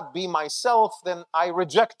I cannot be myself, then I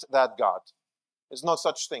reject that God. There's no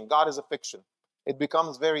such thing. God is a fiction. It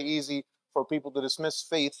becomes very easy for people to dismiss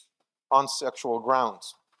faith on sexual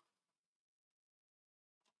grounds.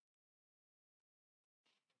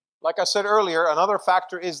 Like I said earlier, another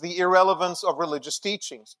factor is the irrelevance of religious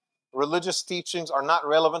teachings. Religious teachings are not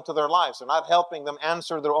relevant to their lives. They're not helping them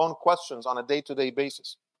answer their own questions on a day-to-day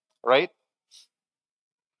basis. Right?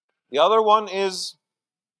 The other one is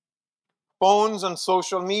phones and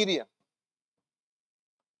social media.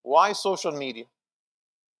 Why social media?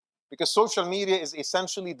 Because social media is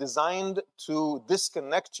essentially designed to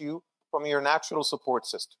disconnect you from your natural support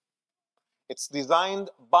system. It's designed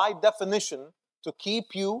by definition to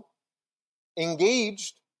keep you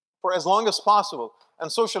engaged for as long as possible.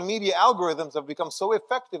 And social media algorithms have become so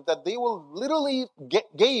effective that they will literally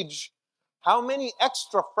gauge how many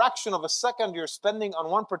extra fraction of a second you're spending on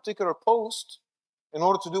one particular post in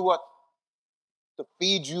order to do what? To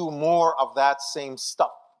feed you more of that same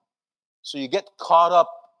stuff. So you get caught up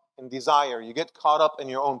in desire. You get caught up in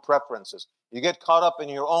your own preferences. You get caught up in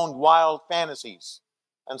your own wild fantasies.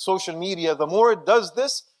 And social media, the more it does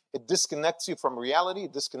this, it disconnects you from reality,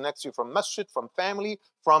 it disconnects you from masjid, from family,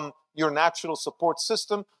 from your natural support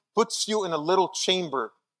system, puts you in a little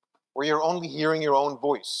chamber where you're only hearing your own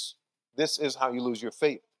voice. This is how you lose your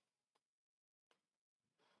faith.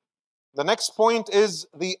 The next point is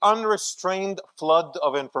the unrestrained flood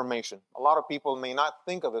of information. A lot of people may not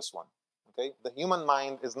think of this one. Okay? The human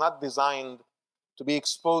mind is not designed to be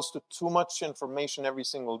exposed to too much information every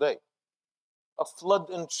single day. A flood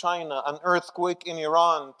in China, an earthquake in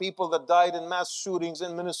Iran, people that died in mass shootings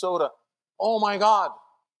in Minnesota. Oh my God.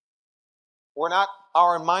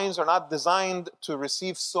 Our minds are not designed to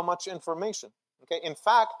receive so much information. Okay? In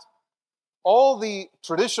fact, all the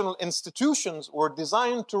traditional institutions were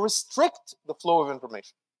designed to restrict the flow of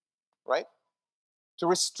information, right? To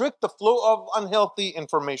restrict the flow of unhealthy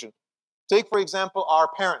information. Take, for example, our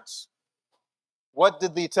parents. What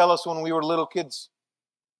did they tell us when we were little kids?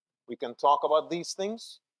 We can talk about these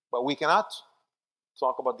things, but we cannot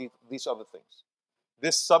talk about these other things.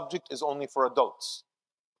 This subject is only for adults.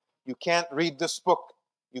 You can't read this book.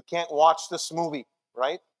 You can't watch this movie,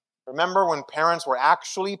 right? Remember when parents were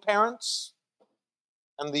actually parents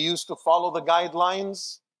and they used to follow the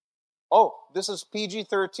guidelines? Oh, this is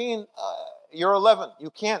PG-13. You're 11.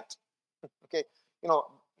 You can't. Okay, you know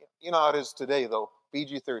how it is today, though.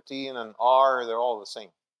 PG-13 and R, they're all the same.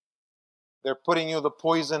 They're putting you the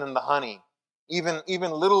poison in the honey. Even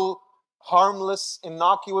little harmless,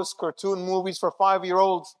 innocuous cartoon movies for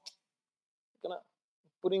 5-year-olds,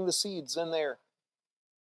 putting the seeds in there.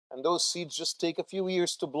 And those seeds just take a few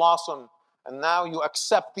years to blossom. And now you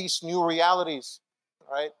accept these new realities,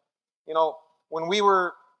 right? When we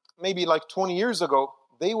were maybe like 20 years ago,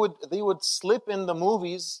 they would slip in the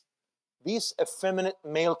movies these effeminate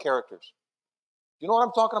male characters. You know what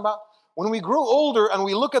I'm talking about? When we grew older and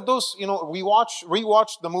we look at those, we rewatch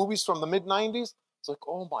the movies from the mid-90s, it's like,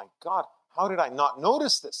 oh my God, how did I not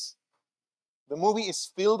notice this? The movie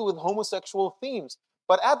is filled with homosexual themes.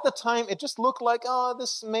 But at the time, it just looked like,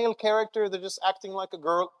 this male character, they're just acting like a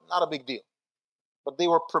girl, not a big deal. But they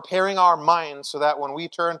were preparing our minds so that when we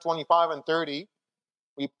turn 25 and 30,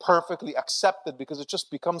 we perfectly accept it because it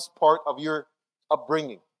just becomes part of your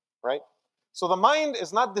upbringing, right? So the mind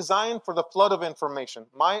is not designed for the flood of information.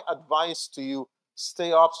 My advice to you,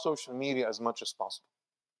 stay off social media as much as possible.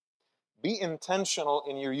 Be intentional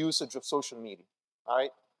in your usage of social media, all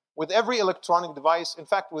right? With every electronic device, in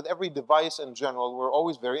fact, with every device in general, we're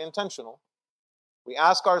always very intentional. We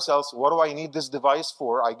ask ourselves, what do I need this device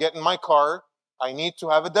for? I get in my car, I need to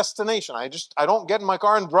have a destination. I don't get in my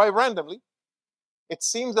car and drive randomly. It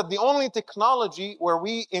seems that the only technology where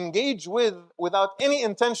we engage with without any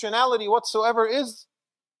intentionality whatsoever is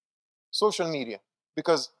social media.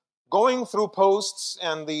 Because going through posts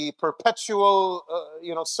and the perpetual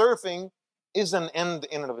surfing is an end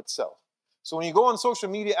in and of itself. So when you go on social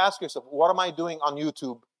media, ask yourself, what am I doing on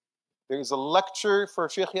YouTube? There is a lecture for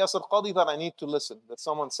Sheikh Yasir Qadi that I need to listen, that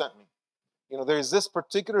someone sent me. There is this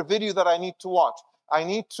particular video that I need to watch. I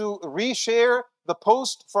need to reshare the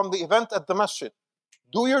post from the event at the masjid.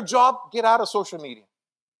 Do your job, get out of social media.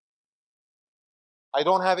 I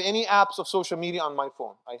don't have any apps of social media on my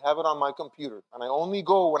phone. I have it on my computer, and I only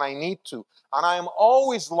go when I need to, and I am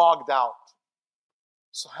always logged out.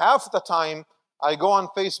 So half the time, I go on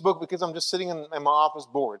Facebook because I'm just sitting in my office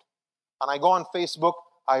bored, and I go on Facebook,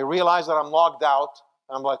 I realize that I'm logged out,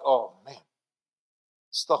 and I'm like, oh man,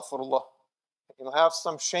 astaghfirullah. Have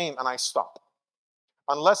some shame, and I stop.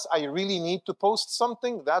 Unless I really need to post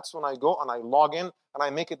something, that's when I go and I log in and I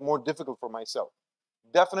make it more difficult for myself.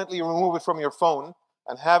 Definitely remove it from your phone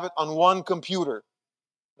and have it on one computer,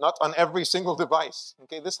 not on every single device.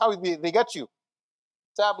 Okay, this is how they get you.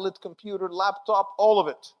 Tablet, computer, laptop, all of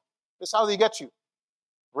it. This is how they get you.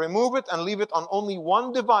 Remove it and leave it on only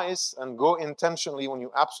one device and go intentionally when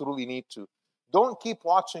you absolutely need to. Don't keep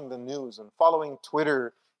watching the news and following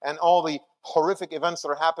Twitter and all the horrific events that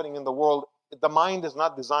are happening in the world. The mind is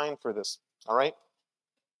not designed for this, all right?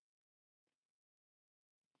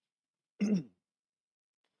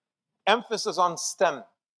 Emphasis on STEM.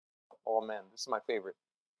 Oh man, this is my favorite.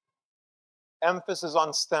 Emphasis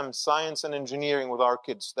on STEM, science and engineering with our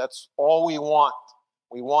kids. That's all we want.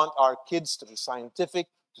 We want our kids to be scientific,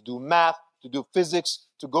 to do math, to do physics,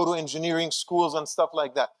 to go to engineering schools and stuff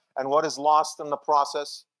like that. And what is lost in the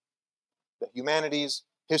process? The humanities,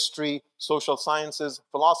 history, social sciences,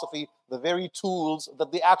 philosophy, the very tools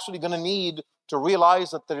that they're actually going to need to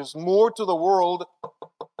realize that there's more to the world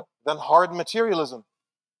than hard materialism.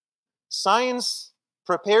 Science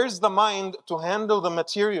prepares the mind to handle the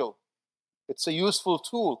material. It's a useful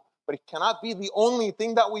tool, but it cannot be the only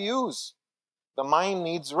thing that we use. The mind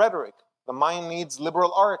needs rhetoric. The mind needs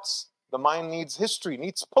liberal arts. The mind needs history,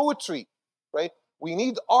 needs poetry, right? We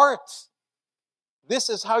need art. This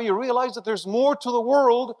is how you realize that there's more to the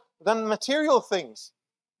world than material things.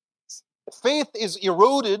 Faith is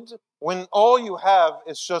eroded when all you have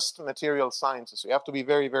is just material sciences. So you have to be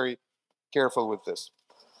very, very careful with this.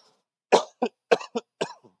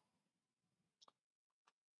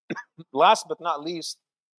 Last but not least,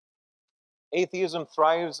 atheism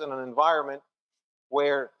thrives in an environment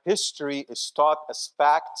where history is taught as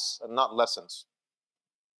facts and not lessons.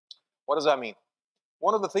 What does that mean?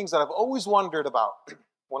 One of the things that I've always wondered about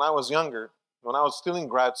when I was younger, when I was still in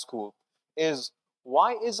grad school, is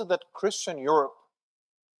why is it that Christian Europe,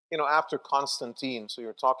 after Constantine, so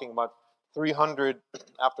you're talking about 300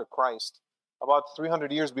 after Christ, about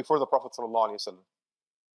 300 years before the Prophet ﷺ,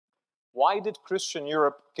 why did Christian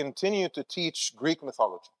Europe continue to teach Greek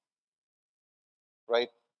mythology? Right?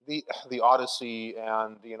 The Odyssey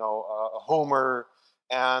and Homer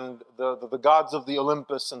and the gods of the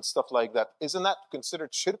Olympus and stuff like that. Isn't that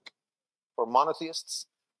considered shirk for monotheists?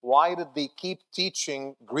 Why did they keep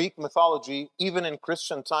teaching Greek mythology even in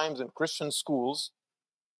Christian times in Christian schools?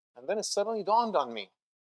 And then it suddenly dawned on me.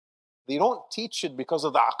 They don't teach it because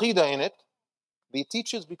of the aqidah in it. They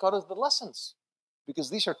teach it because of the lessons. Because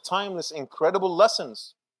these are timeless, incredible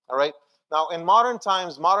lessons. All right? Now, in modern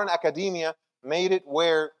times, modern academia made it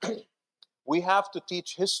where we have to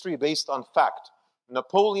teach history based on fact.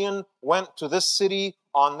 Napoleon went to this city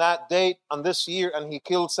on that date, on this year, and he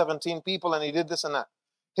killed 17 people, and he did this and that.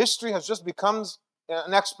 History has just become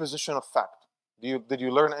an exposition of fact. Did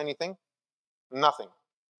you learn anything? Nothing.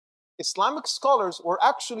 Islamic scholars were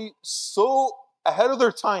actually so ahead of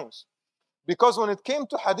their times, because when it came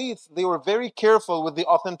to hadith, they were very careful with the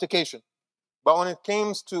authentication. But when it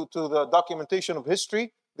came to the documentation of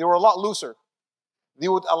history, they were a lot looser. They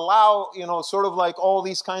would allow, sort of like all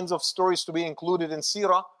these kinds of stories to be included in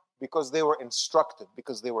seerah because they were instructive,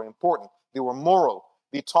 because they were important, they were moral,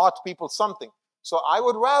 they taught people something. So I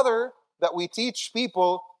would rather that we teach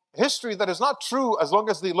people history that is not true as long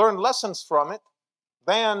as they learn lessons from it,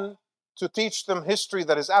 than to teach them history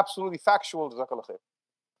that is absolutely factual,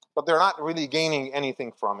 but they're not really gaining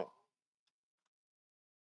anything from it.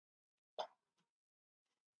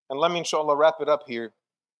 And let me inshallah wrap it up here.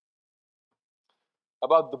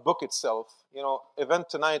 about the book itself. You know, event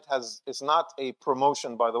tonight is not a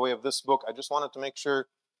promotion, by the way, of this book. I just wanted to make sure,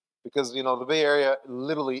 because you know the Bay Area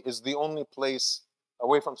literally is the only place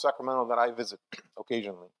away from Sacramento that I visit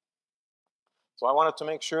occasionally. So I wanted to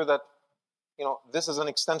make sure that, you know, this is an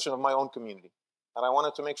extension of my own community, and I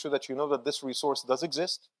wanted to make sure that you know that this resource does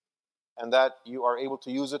exist, and that you are able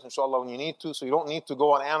to use it, inshallah, when you need to. So you don't need to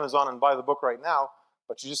go on Amazon and buy the book right now,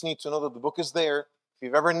 but you just need to know that the book is there. If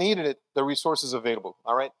you've ever needed it, the resource is available.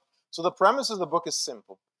 All right. So the premise of the book is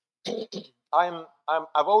simple. I've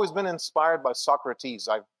always been inspired by Socrates.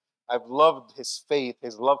 I've loved his faith,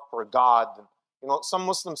 his love for God. And, you know, some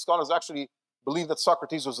Muslim scholars actually believe that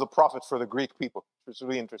Socrates was the prophet for the Greek people, which is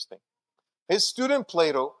really interesting. His student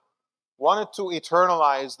Plato wanted to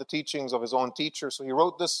eternalize the teachings of his own teacher, so he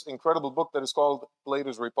wrote this incredible book that is called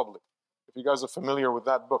Plato's Republic. If you guys are familiar with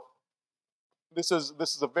that book, this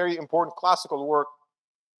is a very important classical work.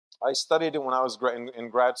 I studied it when I was in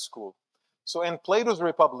grad school. So in Plato's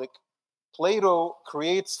Republic, Plato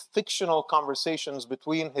creates fictional conversations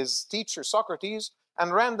between his teacher Socrates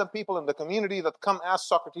and random people in the community that come ask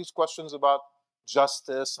Socrates questions about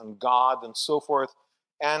justice and God and so forth.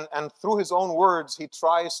 And through his own words, he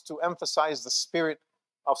tries to emphasize the spirit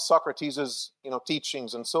of Socrates'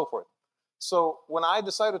 teachings and so forth. So when I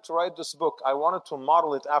decided to write this book, I wanted to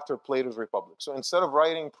model it after Plato's Republic. So instead of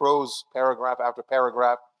writing prose paragraph after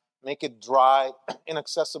paragraph, make it dry,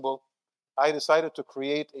 inaccessible, I decided to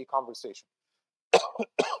create a conversation.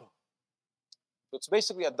 It's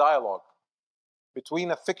basically a dialogue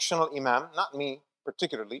between a fictional imam, not me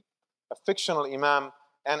particularly, a fictional imam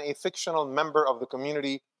and a fictional member of the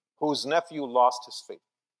community whose nephew lost his faith.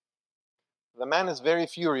 The man is very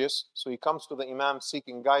furious, so he comes to the imam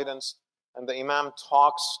seeking guidance, and the imam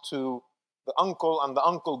talks to the uncle, and the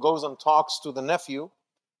uncle goes and talks to the nephew,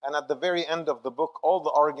 and at the very end of the book, all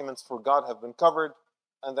the arguments for God have been covered,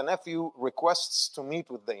 and the nephew requests to meet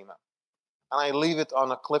with the imam. And I leave it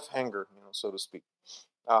on a cliffhanger, so to speak.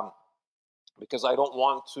 Because I don't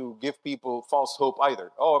want to give people false hope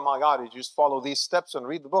either. Oh my God, you just follow these steps and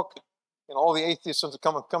read the book, all the atheists are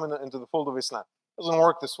coming into the fold of Islam. It doesn't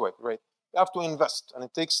work this way, right? You have to invest, and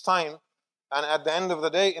it takes time. And at the end of the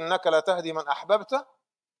day, إِنَّكَ لَا تَهْدِي مَنْ أَحْبَبْتَ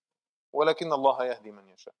وَلَكِنَّ اللَّهَ يَهْدِي مَنْ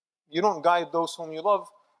يَشَاءُ. You don't guide those whom you love.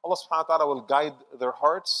 Allah subhanahu wa ta'ala will guide their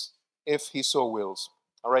hearts if He so wills.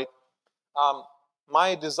 All right?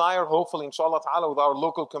 My desire, hopefully, inshallah ta'ala, with our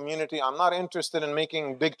local community, I'm not interested in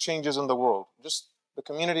making big changes in the world. Just the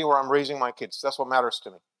community where I'm raising my kids. That's what matters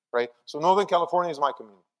to me, right? So Northern California is my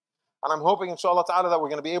community. And I'm hoping, inshallah ta'ala, that we're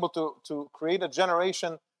going to be able to create a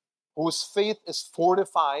generation whose faith is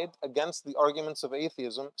fortified against the arguments of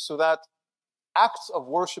atheism, so that acts of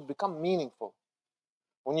worship become meaningful.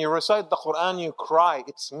 When you recite the Quran, you cry,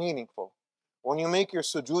 it's meaningful. When you make your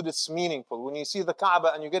sujood, it's meaningful. When you see the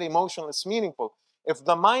Kaaba and you get emotional, it's meaningful. If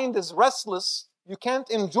the mind is restless, you can't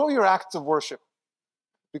enjoy your acts of worship,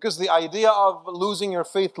 because the idea of losing your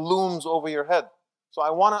faith looms over your head. So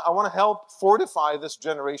I want to help fortify this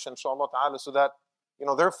generation, inshallah ta'ala, so that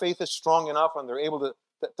their faith is strong enough and they're able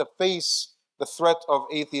to face the threat of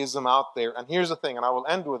atheism out there. And here's the thing, and I will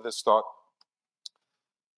end with this thought.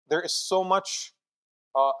 There is so much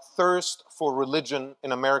thirst for religion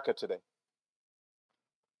in America today.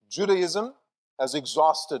 Judaism has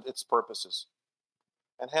exhausted its purposes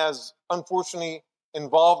and has, unfortunately,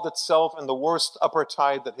 involved itself in the worst upper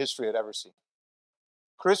tide that history had ever seen.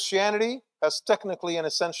 Christianity has technically and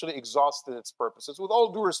essentially exhausted its purposes. With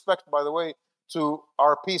all due respect, by the way, to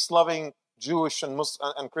our peace-loving Jewish and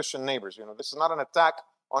Muslim and Christian neighbors, this is not an attack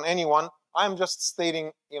on anyone. I'm just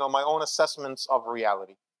stating, my own assessments of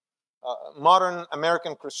reality. Modern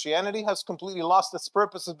American Christianity has completely lost its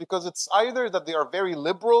purposes, because it's either that they are very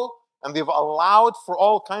liberal and they've allowed for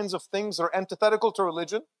all kinds of things that are antithetical to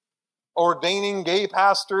religion, ordaining gay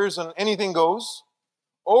pastors and anything goes,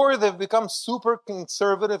 or they've become super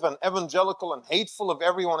conservative and evangelical and hateful of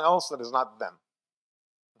everyone else that is not them.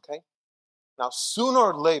 Okay? Now, sooner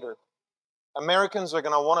or later, Americans are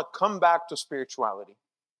going to want to come back to spirituality.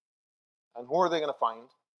 And who are they going to find?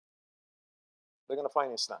 They're going to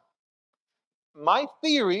find Islam. My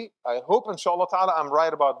theory, I hope inshallah ta'ala I'm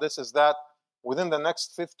right about this, is that within the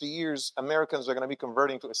next 50 years, Americans are going to be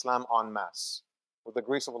converting to Islam en masse, with the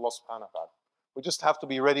grace of Allah subhanahu wa ta'ala. We just have to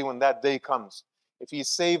be ready when that day comes. If He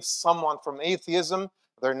saves someone from atheism,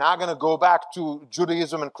 they're not going to go back to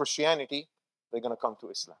Judaism and Christianity. They're going to come to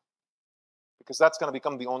Islam, because that's going to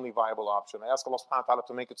become the only viable option. I ask Allah subhanahu wa ta'ala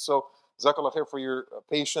to make it so. Jazakallah khair for your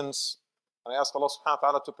patience. And I ask Allah subhanahu wa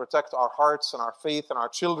ta'ala to protect our hearts and our faith and our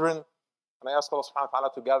children. And I ask Allah subhanahu wa ta'ala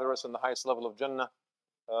to gather us in the highest level of Jannah.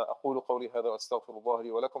 أقول قولي هذا وأستغفر الله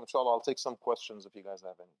لي ولكم. Inshallah, I'll take some questions if you guys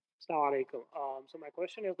have any. Assalamu alaikum. So my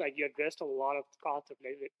question is, like, you addressed a lot of concepts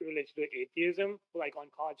related to atheism, like on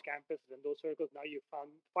college campuses and those circles. Now you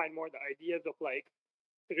find more the ideas of like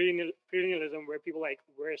perennialism, where people like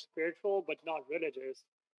were spiritual but not religious,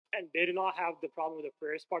 and they do not have the problem with the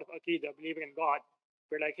first part of Aqidah, believing in God.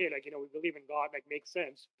 We're like, hey, like, we believe in God, like, makes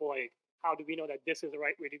sense, but like, how do we know that this is the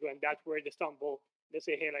right way to go? And that's where they stumble. They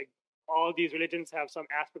say, hey, like, all these religions have some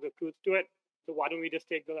aspect of truth to it, so why don't we just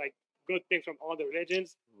take the like good things from all the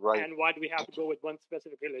religions? Right. And why do we have to go with one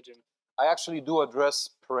specific religion? I actually do address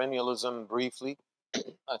perennialism briefly.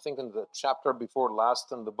 I think in the chapter before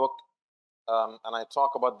last in the book, and I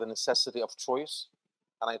talk about the necessity of choice,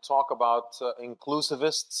 and I talk about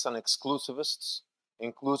inclusivists and exclusivists.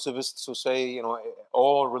 Inclusivists who say,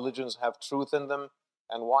 all religions have truth in them,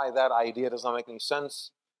 and why that idea does not make any sense.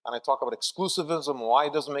 And I talk about exclusivism, why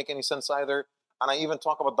it doesn't make any sense either. And I even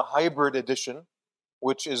talk about the hybrid edition,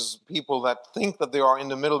 which is people that think that they are in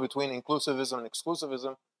the middle between inclusivism and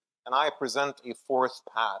exclusivism. And I present a fourth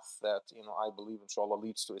path that, I believe, inshallah,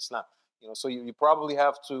 leads to Islam. So you probably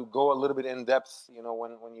have to go a little bit in depth,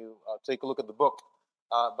 when you take a look at the book.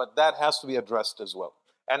 But that has to be addressed as well.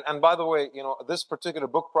 And by the way, this particular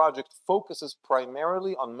book project focuses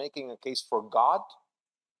primarily on making a case for God,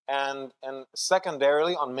 and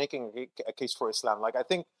secondarily on making a case for Islam. Like I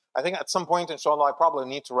think at some point, inshallah, I probably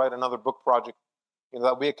need to write another book project.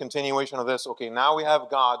 That'll be a continuation of this. Okay, now we have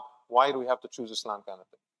God. Why do we have to choose Islam, kind of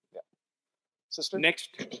thing? Yeah. Sister? Next.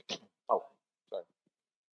 Oh, sorry.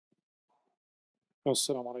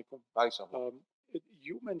 Assalamu alaikum.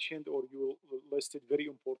 You mentioned, or you listed very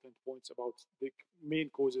important points about the main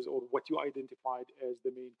causes, or what you identified as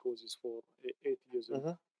the main causes for atheism.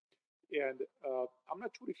 Mm-hmm. And I'm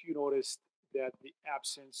not sure if you noticed that the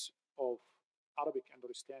absence of Arabic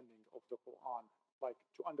understanding of the Quran, like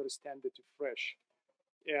to understand it fresh.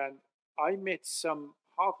 And I met some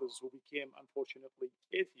Hafiz who became, unfortunately,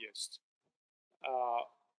 atheists.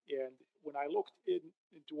 And when I looked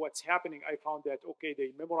into what's happening, I found that, okay,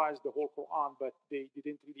 they memorized the whole Quran, but they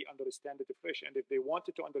didn't really understand it afresh. And if they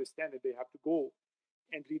wanted to understand it, they have to go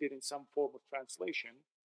and read it in some form of translation,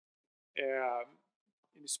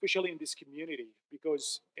 and especially in this community,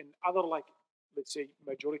 because in other, like, let's say,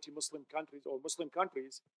 majority Muslim countries or Muslim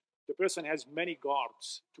countries, the person has many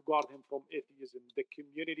guards to guard him from atheism, the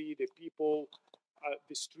community, the people,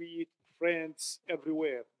 the street, friends,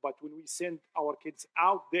 everywhere. But when we send our kids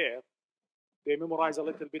out there, they memorize a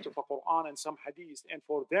little bit of a Quran and some hadith. And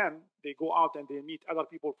for them, they go out and they meet other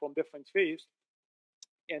people from different faiths.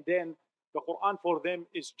 And then the Quran for them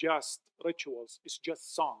is just rituals. It's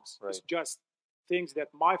just songs. Right. It's just things that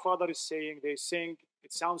my father is saying. They sing.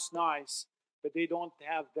 It sounds nice, but they don't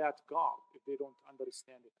have that God if they don't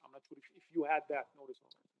understand it. I'm not sure if you had that notice.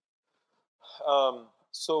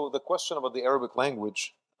 So the question about the Arabic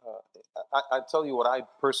language, I tell you what I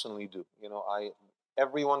personally do.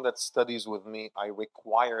 Everyone that studies with me, I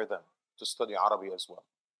require them to study Arabic as well,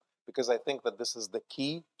 because I think that this is the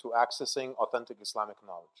key to accessing authentic Islamic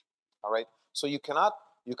knowledge. All right. So you cannot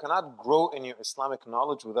grow in your Islamic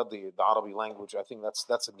knowledge without the Arabic language. I think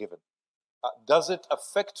that's a given. Does it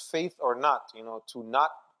affect faith or not? To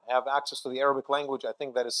not have access to the Arabic language, I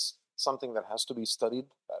think that is something that has to be studied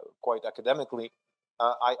quite academically.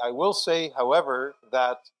 I will say, however,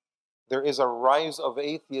 that there is a rise of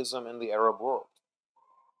atheism in the Arab world.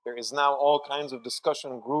 There is now all kinds of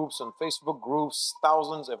discussion groups and Facebook groups,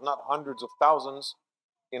 thousands, if not hundreds of thousands.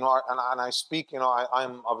 And I speak,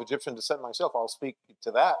 I'm of Egyptian descent myself. I'll speak to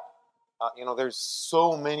that. There's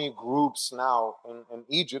so many groups now in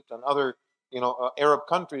Egypt and other, Arab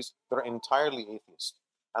countries that are entirely atheist,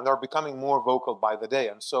 and they're becoming more vocal by the day.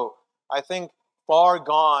 And so I think far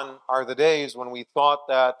gone are the days when we thought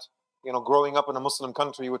that, growing up in a Muslim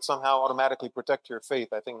country would somehow automatically protect your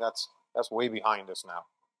faith. I think that's way behind us now.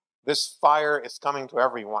 This fire is coming to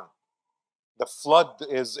everyone. The flood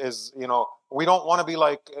is we don't want to be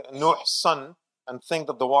like Nuh's son and think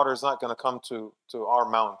that the water is not going to come to our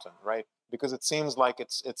mountain, right? Because it seems like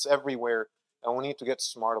it's everywhere, and we need to get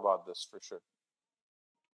smart about this for sure.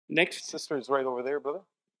 Next. Sister is right over there, brother.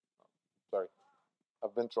 Sorry,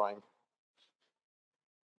 I've been trying.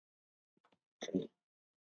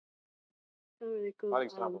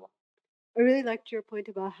 I really liked your point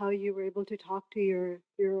about how you were able to talk to your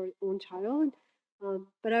own child.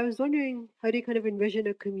 But I was wondering, how do you kind of envision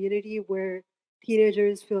a community where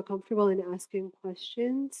teenagers feel comfortable in asking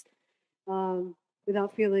questions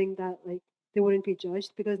without feeling that like they wouldn't be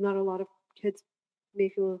judged? Because not a lot of kids may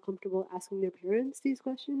feel comfortable asking their parents these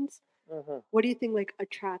questions. What do you think like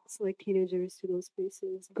attracts like teenagers to those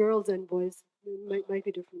spaces? Girls and boys might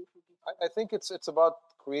be different. I think it's about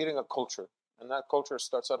creating a culture, and that culture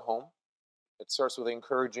starts at home. It starts with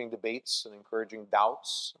encouraging debates and encouraging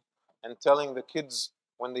doubts, and telling the kids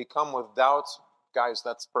when they come with doubts, guys,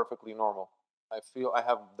 that's perfectly normal. I feel I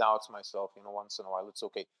have doubts myself, once in a while. It's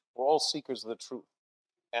okay. We're all seekers of the truth.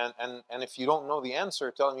 And if you don't know the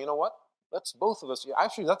answer, tell them, you know what? Let's both of us.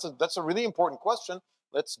 Actually, that's a really important question.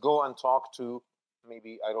 Let's go and talk to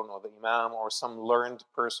maybe, I don't know, the imam or some learned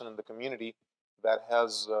person in the community that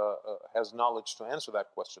has knowledge to answer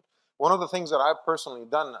that question. One of the things that I've personally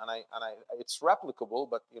done, and it's replicable,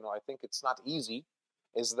 but I think it's not easy,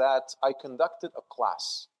 is that I conducted a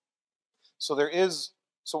class. So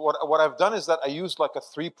what I've done is that I used like a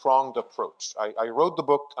three-pronged approach. I wrote the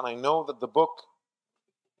book, and I know that the book,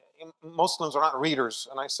 Muslims are not readers,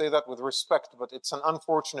 and I say that with respect, but it's an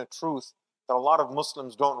unfortunate truth that a lot of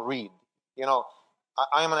Muslims don't read.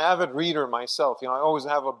 I am an avid reader myself. I always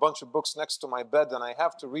have a bunch of books next to my bed, and I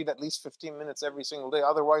have to read at least 15 minutes every single day.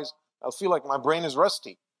 Otherwise, I'll feel like my brain is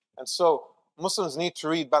rusty. And so Muslims need to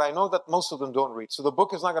read, but I know that most of them don't read. So the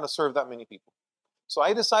book is not going to serve that many people. So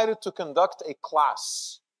I decided to conduct a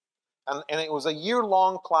class. And it was a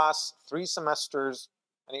year-long class, 3 semesters,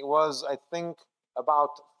 and it was, I think, about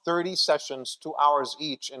 30 sessions, 2 hours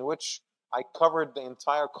each, in which I covered the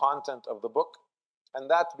entire content of the book. And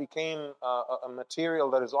that became a material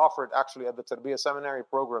that is offered actually at the Tarbiya Seminary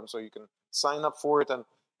program, so you can sign up for it and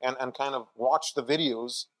kind of watch the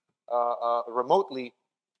videos remotely.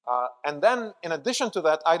 And then, in addition to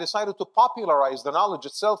that, I decided to popularize the knowledge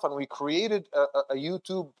itself, and we created a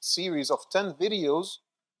YouTube series of 10 videos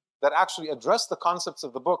that actually address the concepts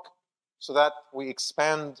of the book, so that we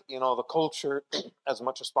expand, the culture as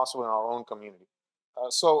much as possible in our own community.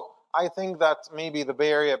 So I think that maybe the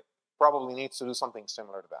Bay Area probably needs to do something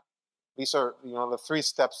similar to that. These are, the 3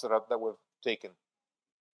 steps that we've taken.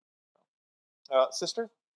 Sister?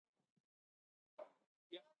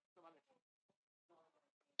 Yeah.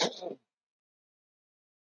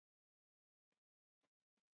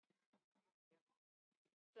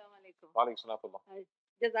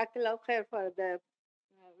 Jazakallah khair for the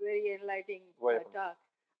very enlightening talk.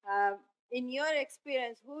 In your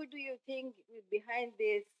experience, who do you think is behind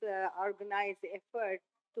this organized effort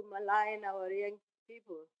to malign our young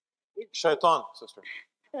people? Shaitan, sister.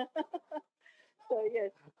 So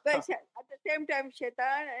yes, but at the same time,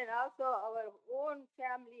 shaitan and also our own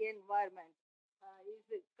family environment is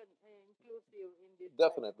inclusive in this.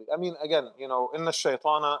 Definitely. I mean, again, inna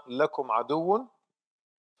shaitana lakum aduwwun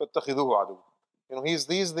fattakhidhuhu aduwwun. He's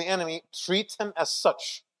the enemy. Treat him as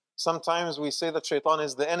such. Sometimes we say that shaitan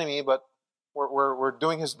is the enemy, but we're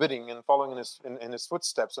doing his bidding and following in his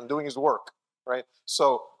footsteps and doing his work, right?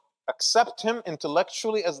 So accept him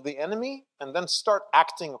intellectually as the enemy, and then start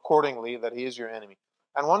acting accordingly that he is your enemy.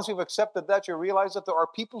 And once you've accepted that, you realize that there are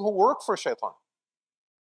people who work for shaitan.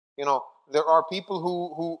 There are people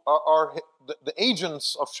who are the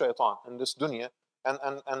agents of shaitan in this dunya,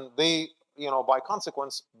 and they, by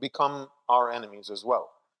consequence, become our enemies as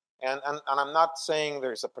well. And I'm not saying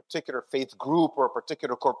there's a particular faith group or a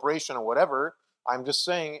particular corporation or whatever. I'm just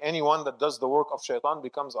saying anyone that does the work of shaitan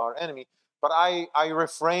becomes our enemy. But I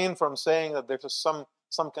refrain from saying that there's some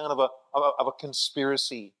kind of a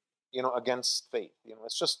conspiracy, against faith.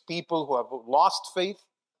 It's just people who have lost faith,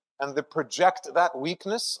 and they project that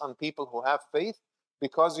weakness on people who have faith,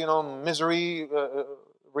 because misery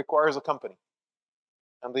requires a company,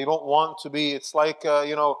 and they don't want to be. It's like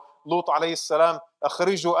Lut alayhi salam,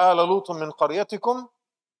 أخرجوا آل لوط من قريتكم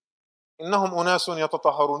إنهم أناس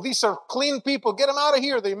يتطهرون. These are clean people. Get them out of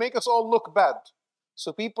here. They make us all look bad.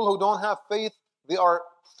 So people who don't have faith, they are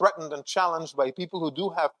threatened and challenged by people who do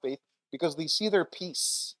have faith, because they see their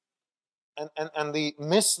peace, and they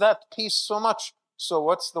miss that peace so much. So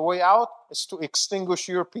what's the way out? Is to extinguish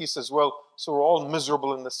your peace as well. So we're all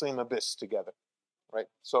miserable in the same abyss together, right?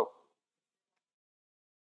 So.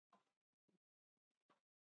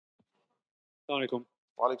 Assalamualaikum.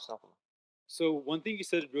 Walaikum. So one thing you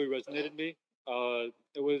said really resonated with me.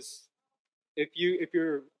 It was if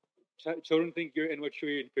your children think you're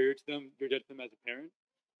intellectually inferior to them, you're judging them as a parent.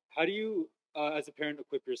 How do you, as a parent,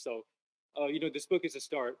 equip yourself? This book is a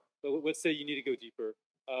start, but let's say you need to go deeper.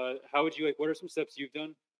 How would you what are some steps you've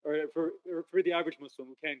done, or for the average Muslim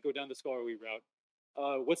who can't go down the scholarly route?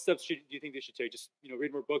 What steps do you think they should take? Just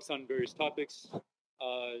read more books on various topics.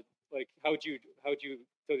 How would you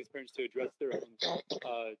tell these parents to address their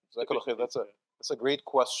own? That's a great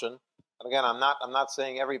question. And again, I'm not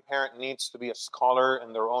saying every parent needs to be a scholar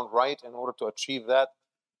in their own right in order to achieve that.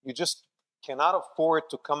 You just cannot afford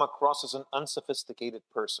to come across as an unsophisticated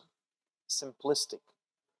person, simplistic,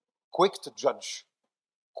 quick to judge,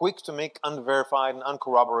 quick to make unverified and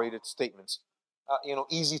uncorroborated statements,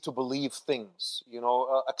 easy to believe things,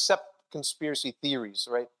 accept conspiracy theories,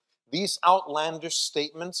 right? These outlandish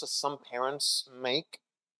statements that some parents make,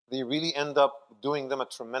 they really end up doing them a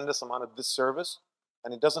tremendous amount of disservice,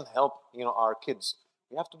 and it doesn't help, our kids.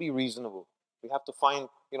 We have to be reasonable. We have to find,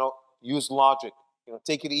 use logic,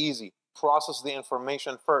 take it easy, process the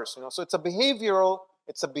information first, So it's a behavioral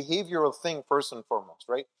thing first and foremost,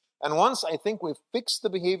 right? And once I think we've fixed the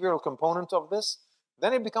behavioral component of this,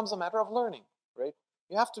 then it becomes a matter of learning, right?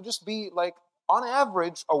 You have to just be, like, on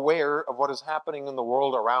average, aware of what is happening in the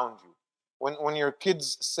world around you. When your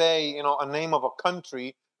kids say, a name of a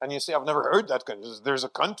country, and you say, I've never heard that country. There's a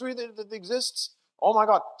country that exists? Oh my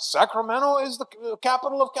God, Sacramento is the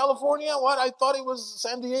capital of California? What? I thought it was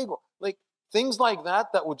San Diego. Like, things like that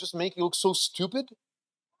would just make you look so stupid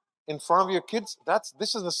in front of your kids.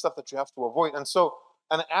 This is the stuff that you have to avoid. And so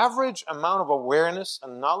an average amount of awareness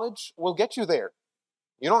and knowledge will get you there.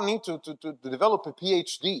 You don't need to develop a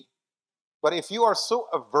PhD. But if you are so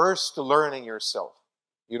averse to learning yourself,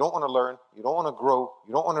 you don't want to learn, you don't want to grow,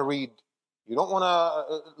 you don't want to read, you don't want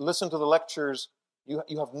to listen to the lectures,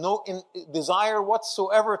 you have no desire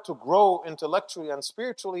whatsoever to grow intellectually and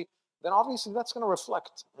spiritually, then obviously that's going to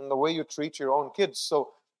reflect in the way you treat your own kids.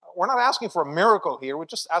 So we're not asking for a miracle here. We're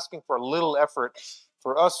just asking for a little effort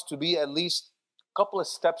for us to be at least a couple of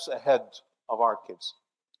steps ahead of our kids.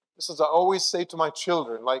 This is, I always say to my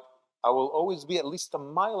children, like, I will always be at least a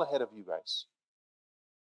mile ahead of you guys.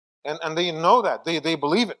 And they know that. They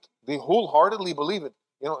believe it. They wholeheartedly believe it.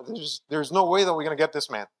 There's no way that we're going to get this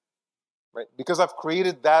man, right? Because I've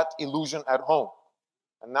created that illusion at home.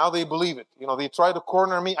 And now they believe it. They try to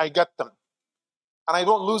corner me, I get them. And I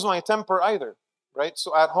don't lose my temper either, right?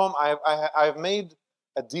 So at home, I've made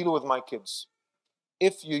a deal with my kids.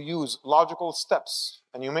 If you use logical steps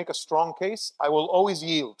and you make a strong case, I will always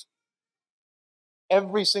yield.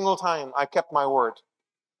 Every single time I kept my word.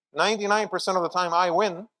 99% of the time I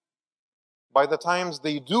win. By the times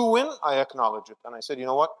they do win, I acknowledge it. And I said, you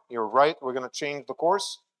know what? You're right. We're going to change the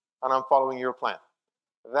course, and I'm following your plan.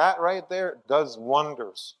 That right there does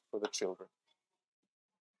wonders for the children.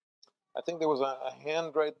 I think there was a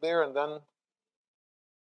hand right there, and then...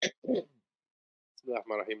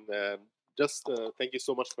 Just thank you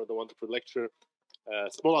so much for the wonderful lecture.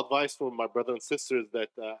 Small advice for my brothers and sisters that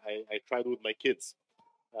I tried with my kids.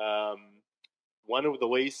 One of the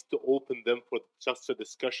ways to open them for just a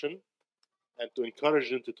discussion and to encourage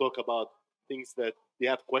them to talk about things that they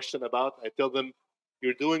have question about, I tell them,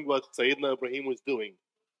 you're doing what Sayyidina Ibrahim was doing.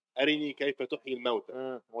 أرني كيف تحيي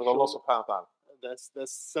الموتى. With Allah subhanahu wa ta'ala.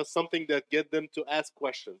 That's something that get them to ask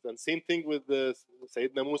questions. And same thing with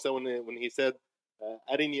Sayyidina Musa when he said,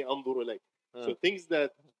 أرني أنظر إليك. So things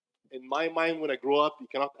that in my mind when I grow up, you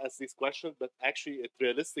cannot ask these questions, but actually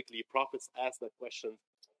realistically, prophets ask that question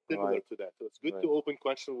similar to that. So it's good to open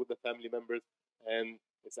questions with the family members, and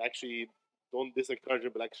it's actually, don't disencourage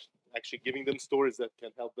them, but actually giving them stories that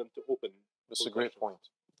can help them to open. That's a great point.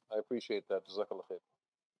 I appreciate that. Jazakallah khair.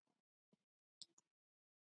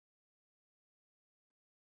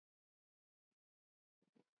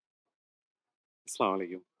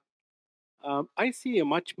 Assalamu alaikum. I see a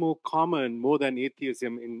much more common, more than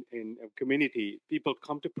atheism in a community. People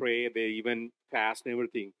come to pray, they even fast and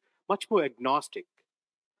everything. Much more agnostic.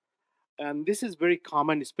 And this is very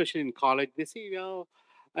common, especially in college. They say,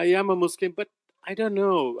 I am a Muslim, but I don't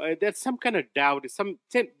know. There's some kind of doubt.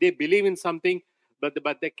 They believe in something, but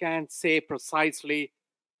they can't say precisely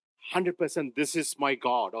 100% this is my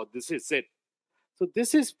God or this is it. So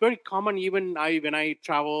this is very common. Even when I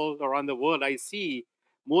travel around the world, I see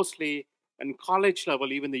mostly in college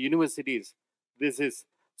level, even the universities, this is.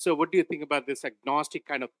 So what do you think about this agnostic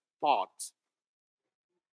kind of thoughts?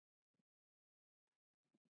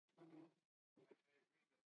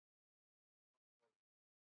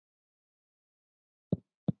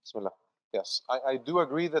 Bismillah. Yes, I do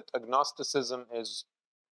agree that agnosticism is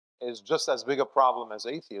just as big a problem as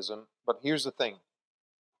atheism, but here's the thing.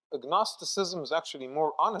 Agnosticism is actually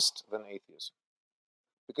more honest than atheism.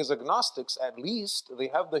 Because agnostics, at least, they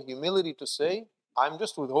have the humility to say, I'm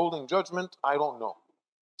just withholding judgment, I don't know.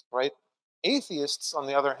 Right? Atheists, on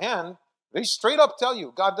the other hand, they straight up tell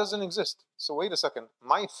you God doesn't exist. So wait a second.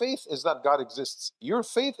 My faith is that God exists. Your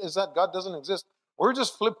faith is that God doesn't exist. We're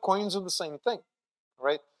just flip coins of the same thing.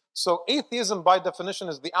 Right? So atheism, by definition,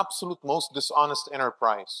 is the absolute most dishonest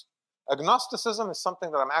enterprise. Agnosticism is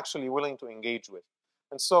something that I'm actually willing to engage with.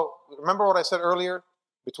 And so, remember what I said earlier?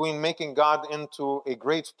 Between making God into a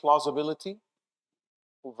great plausibility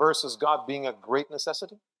versus God being a great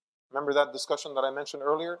necessity. Remember that discussion that I mentioned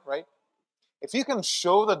earlier, right? If you can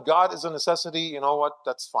show that God is a necessity, you know what,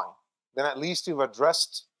 that's fine. Then at least you've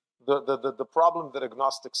addressed the problem that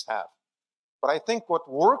agnostics have. But I think what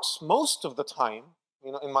works most of the time,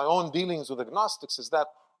 in my own dealings with agnostics, is that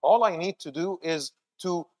all I need to do is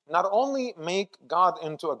to not only make God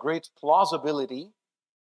into a great plausibility,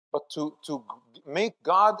 but to make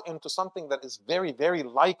God into something that is very, very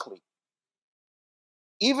likely.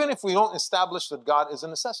 Even if we don't establish that God is a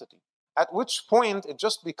necessity, at which point it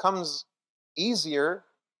just becomes easier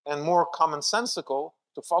and more commonsensical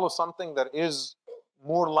to follow something that is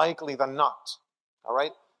more likely than not. All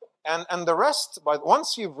right? And the rest,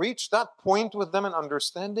 once you've reached that point with them in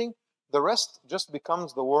understanding, the rest just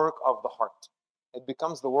becomes the work of the heart. It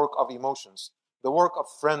becomes the work of emotions, the work of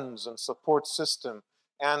friends and support system,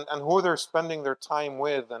 and who they're spending their time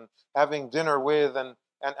with and having dinner with, and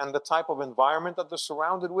the type of environment that they're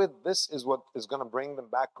surrounded with. This is what is going to bring them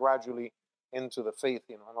back gradually into the faith,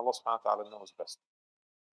 and Allah subhanahu wa ta'ala knows best.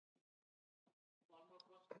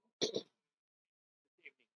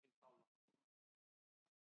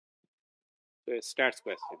 So it starts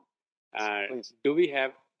question. Do we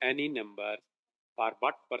have any number for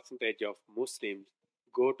what percentage of Muslims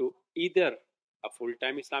go to either a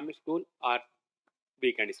full-time Islamic school or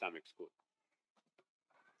weekend Islamic school?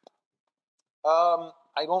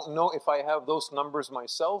 I don't know if I have those numbers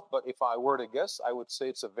myself, but if I were to guess, I would say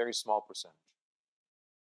it's a very small percentage.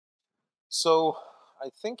 So I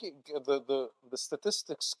think the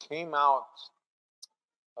statistics came out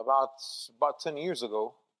about 10 years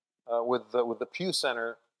ago with the Pew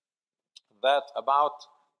Center, that about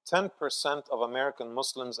 10% of American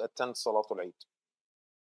Muslims attend Salatul Eid.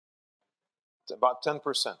 About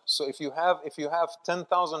 10%. So if you have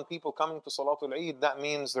 10,000 people coming to Salatul Eid, that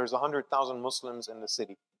means there's 100,000 Muslims in the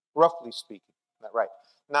city, roughly speaking. Right.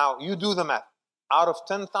 Now you do the math. Out of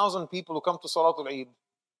 10,000 people who come to Salatul Eid,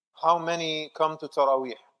 how many come to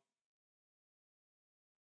Taraweeh?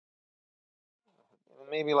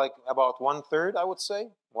 Maybe like about 1/3, I would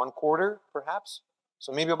say, 1/4 perhaps.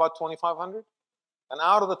 So maybe about 2,500. And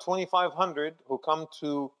out of the 2,500 who come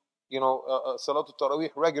to Salatul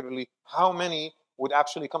Taraweeh regularly, how many would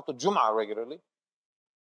actually come to Jum'ah regularly?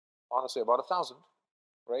 Honestly, about 1,000,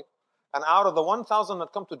 right? And out of the 1,000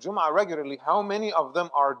 that come to Jum'ah regularly, how many of them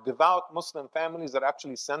are devout Muslim families that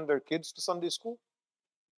actually send their kids to Sunday school?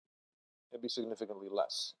 It'd be significantly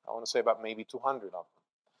less. I want to say about maybe 200 of them.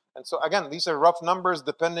 And so again, these are rough numbers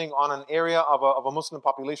depending on an area of a Muslim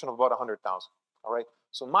population of about 100,000. All right.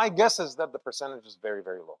 So my guess is that the percentage is very,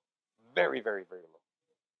 very low. Very, very, very low.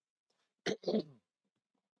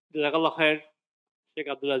 Jazakallah khair, Sheikh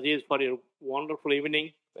Abdul-Azeez, for your wonderful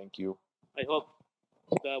evening. Thank you. I hope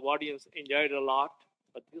the audience enjoyed a lot.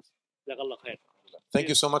 But this, Jazakallah khair. Thank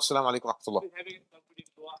you so much. Assalamu alaikum wa rahmatullah.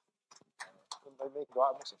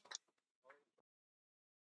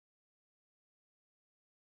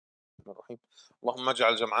 الرحيم. اللهم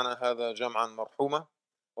اجعل جمعنا هذا جمعا مرحوما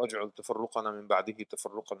واجعل تفرقنا من بعده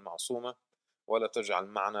تفرقا معصوما ولا تجعل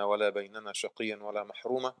معنا ولا بيننا شقيا ولا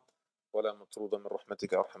محروما ولا مطرودا من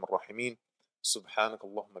رحمتك أرحم الراحمين. سبحانك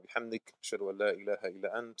اللهم بحمدك أشهد أن لا إله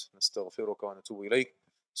إلا أنت نستغفرك ونتوب إليك.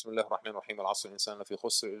 بسم الله الرحمن الرحيم. العصر الإنسان لفي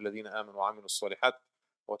خسر إلا الذين آمنوا وعملوا الصالحات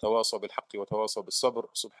وتواصوا بالحق وتواصوا بالصبر.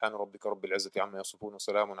 سبحان ربك رب العزة عما يصفون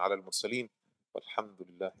وسلام على المرسلين والحمد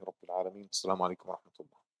لله رب العالمين. السلام عليكم ورحمة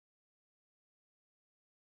الله.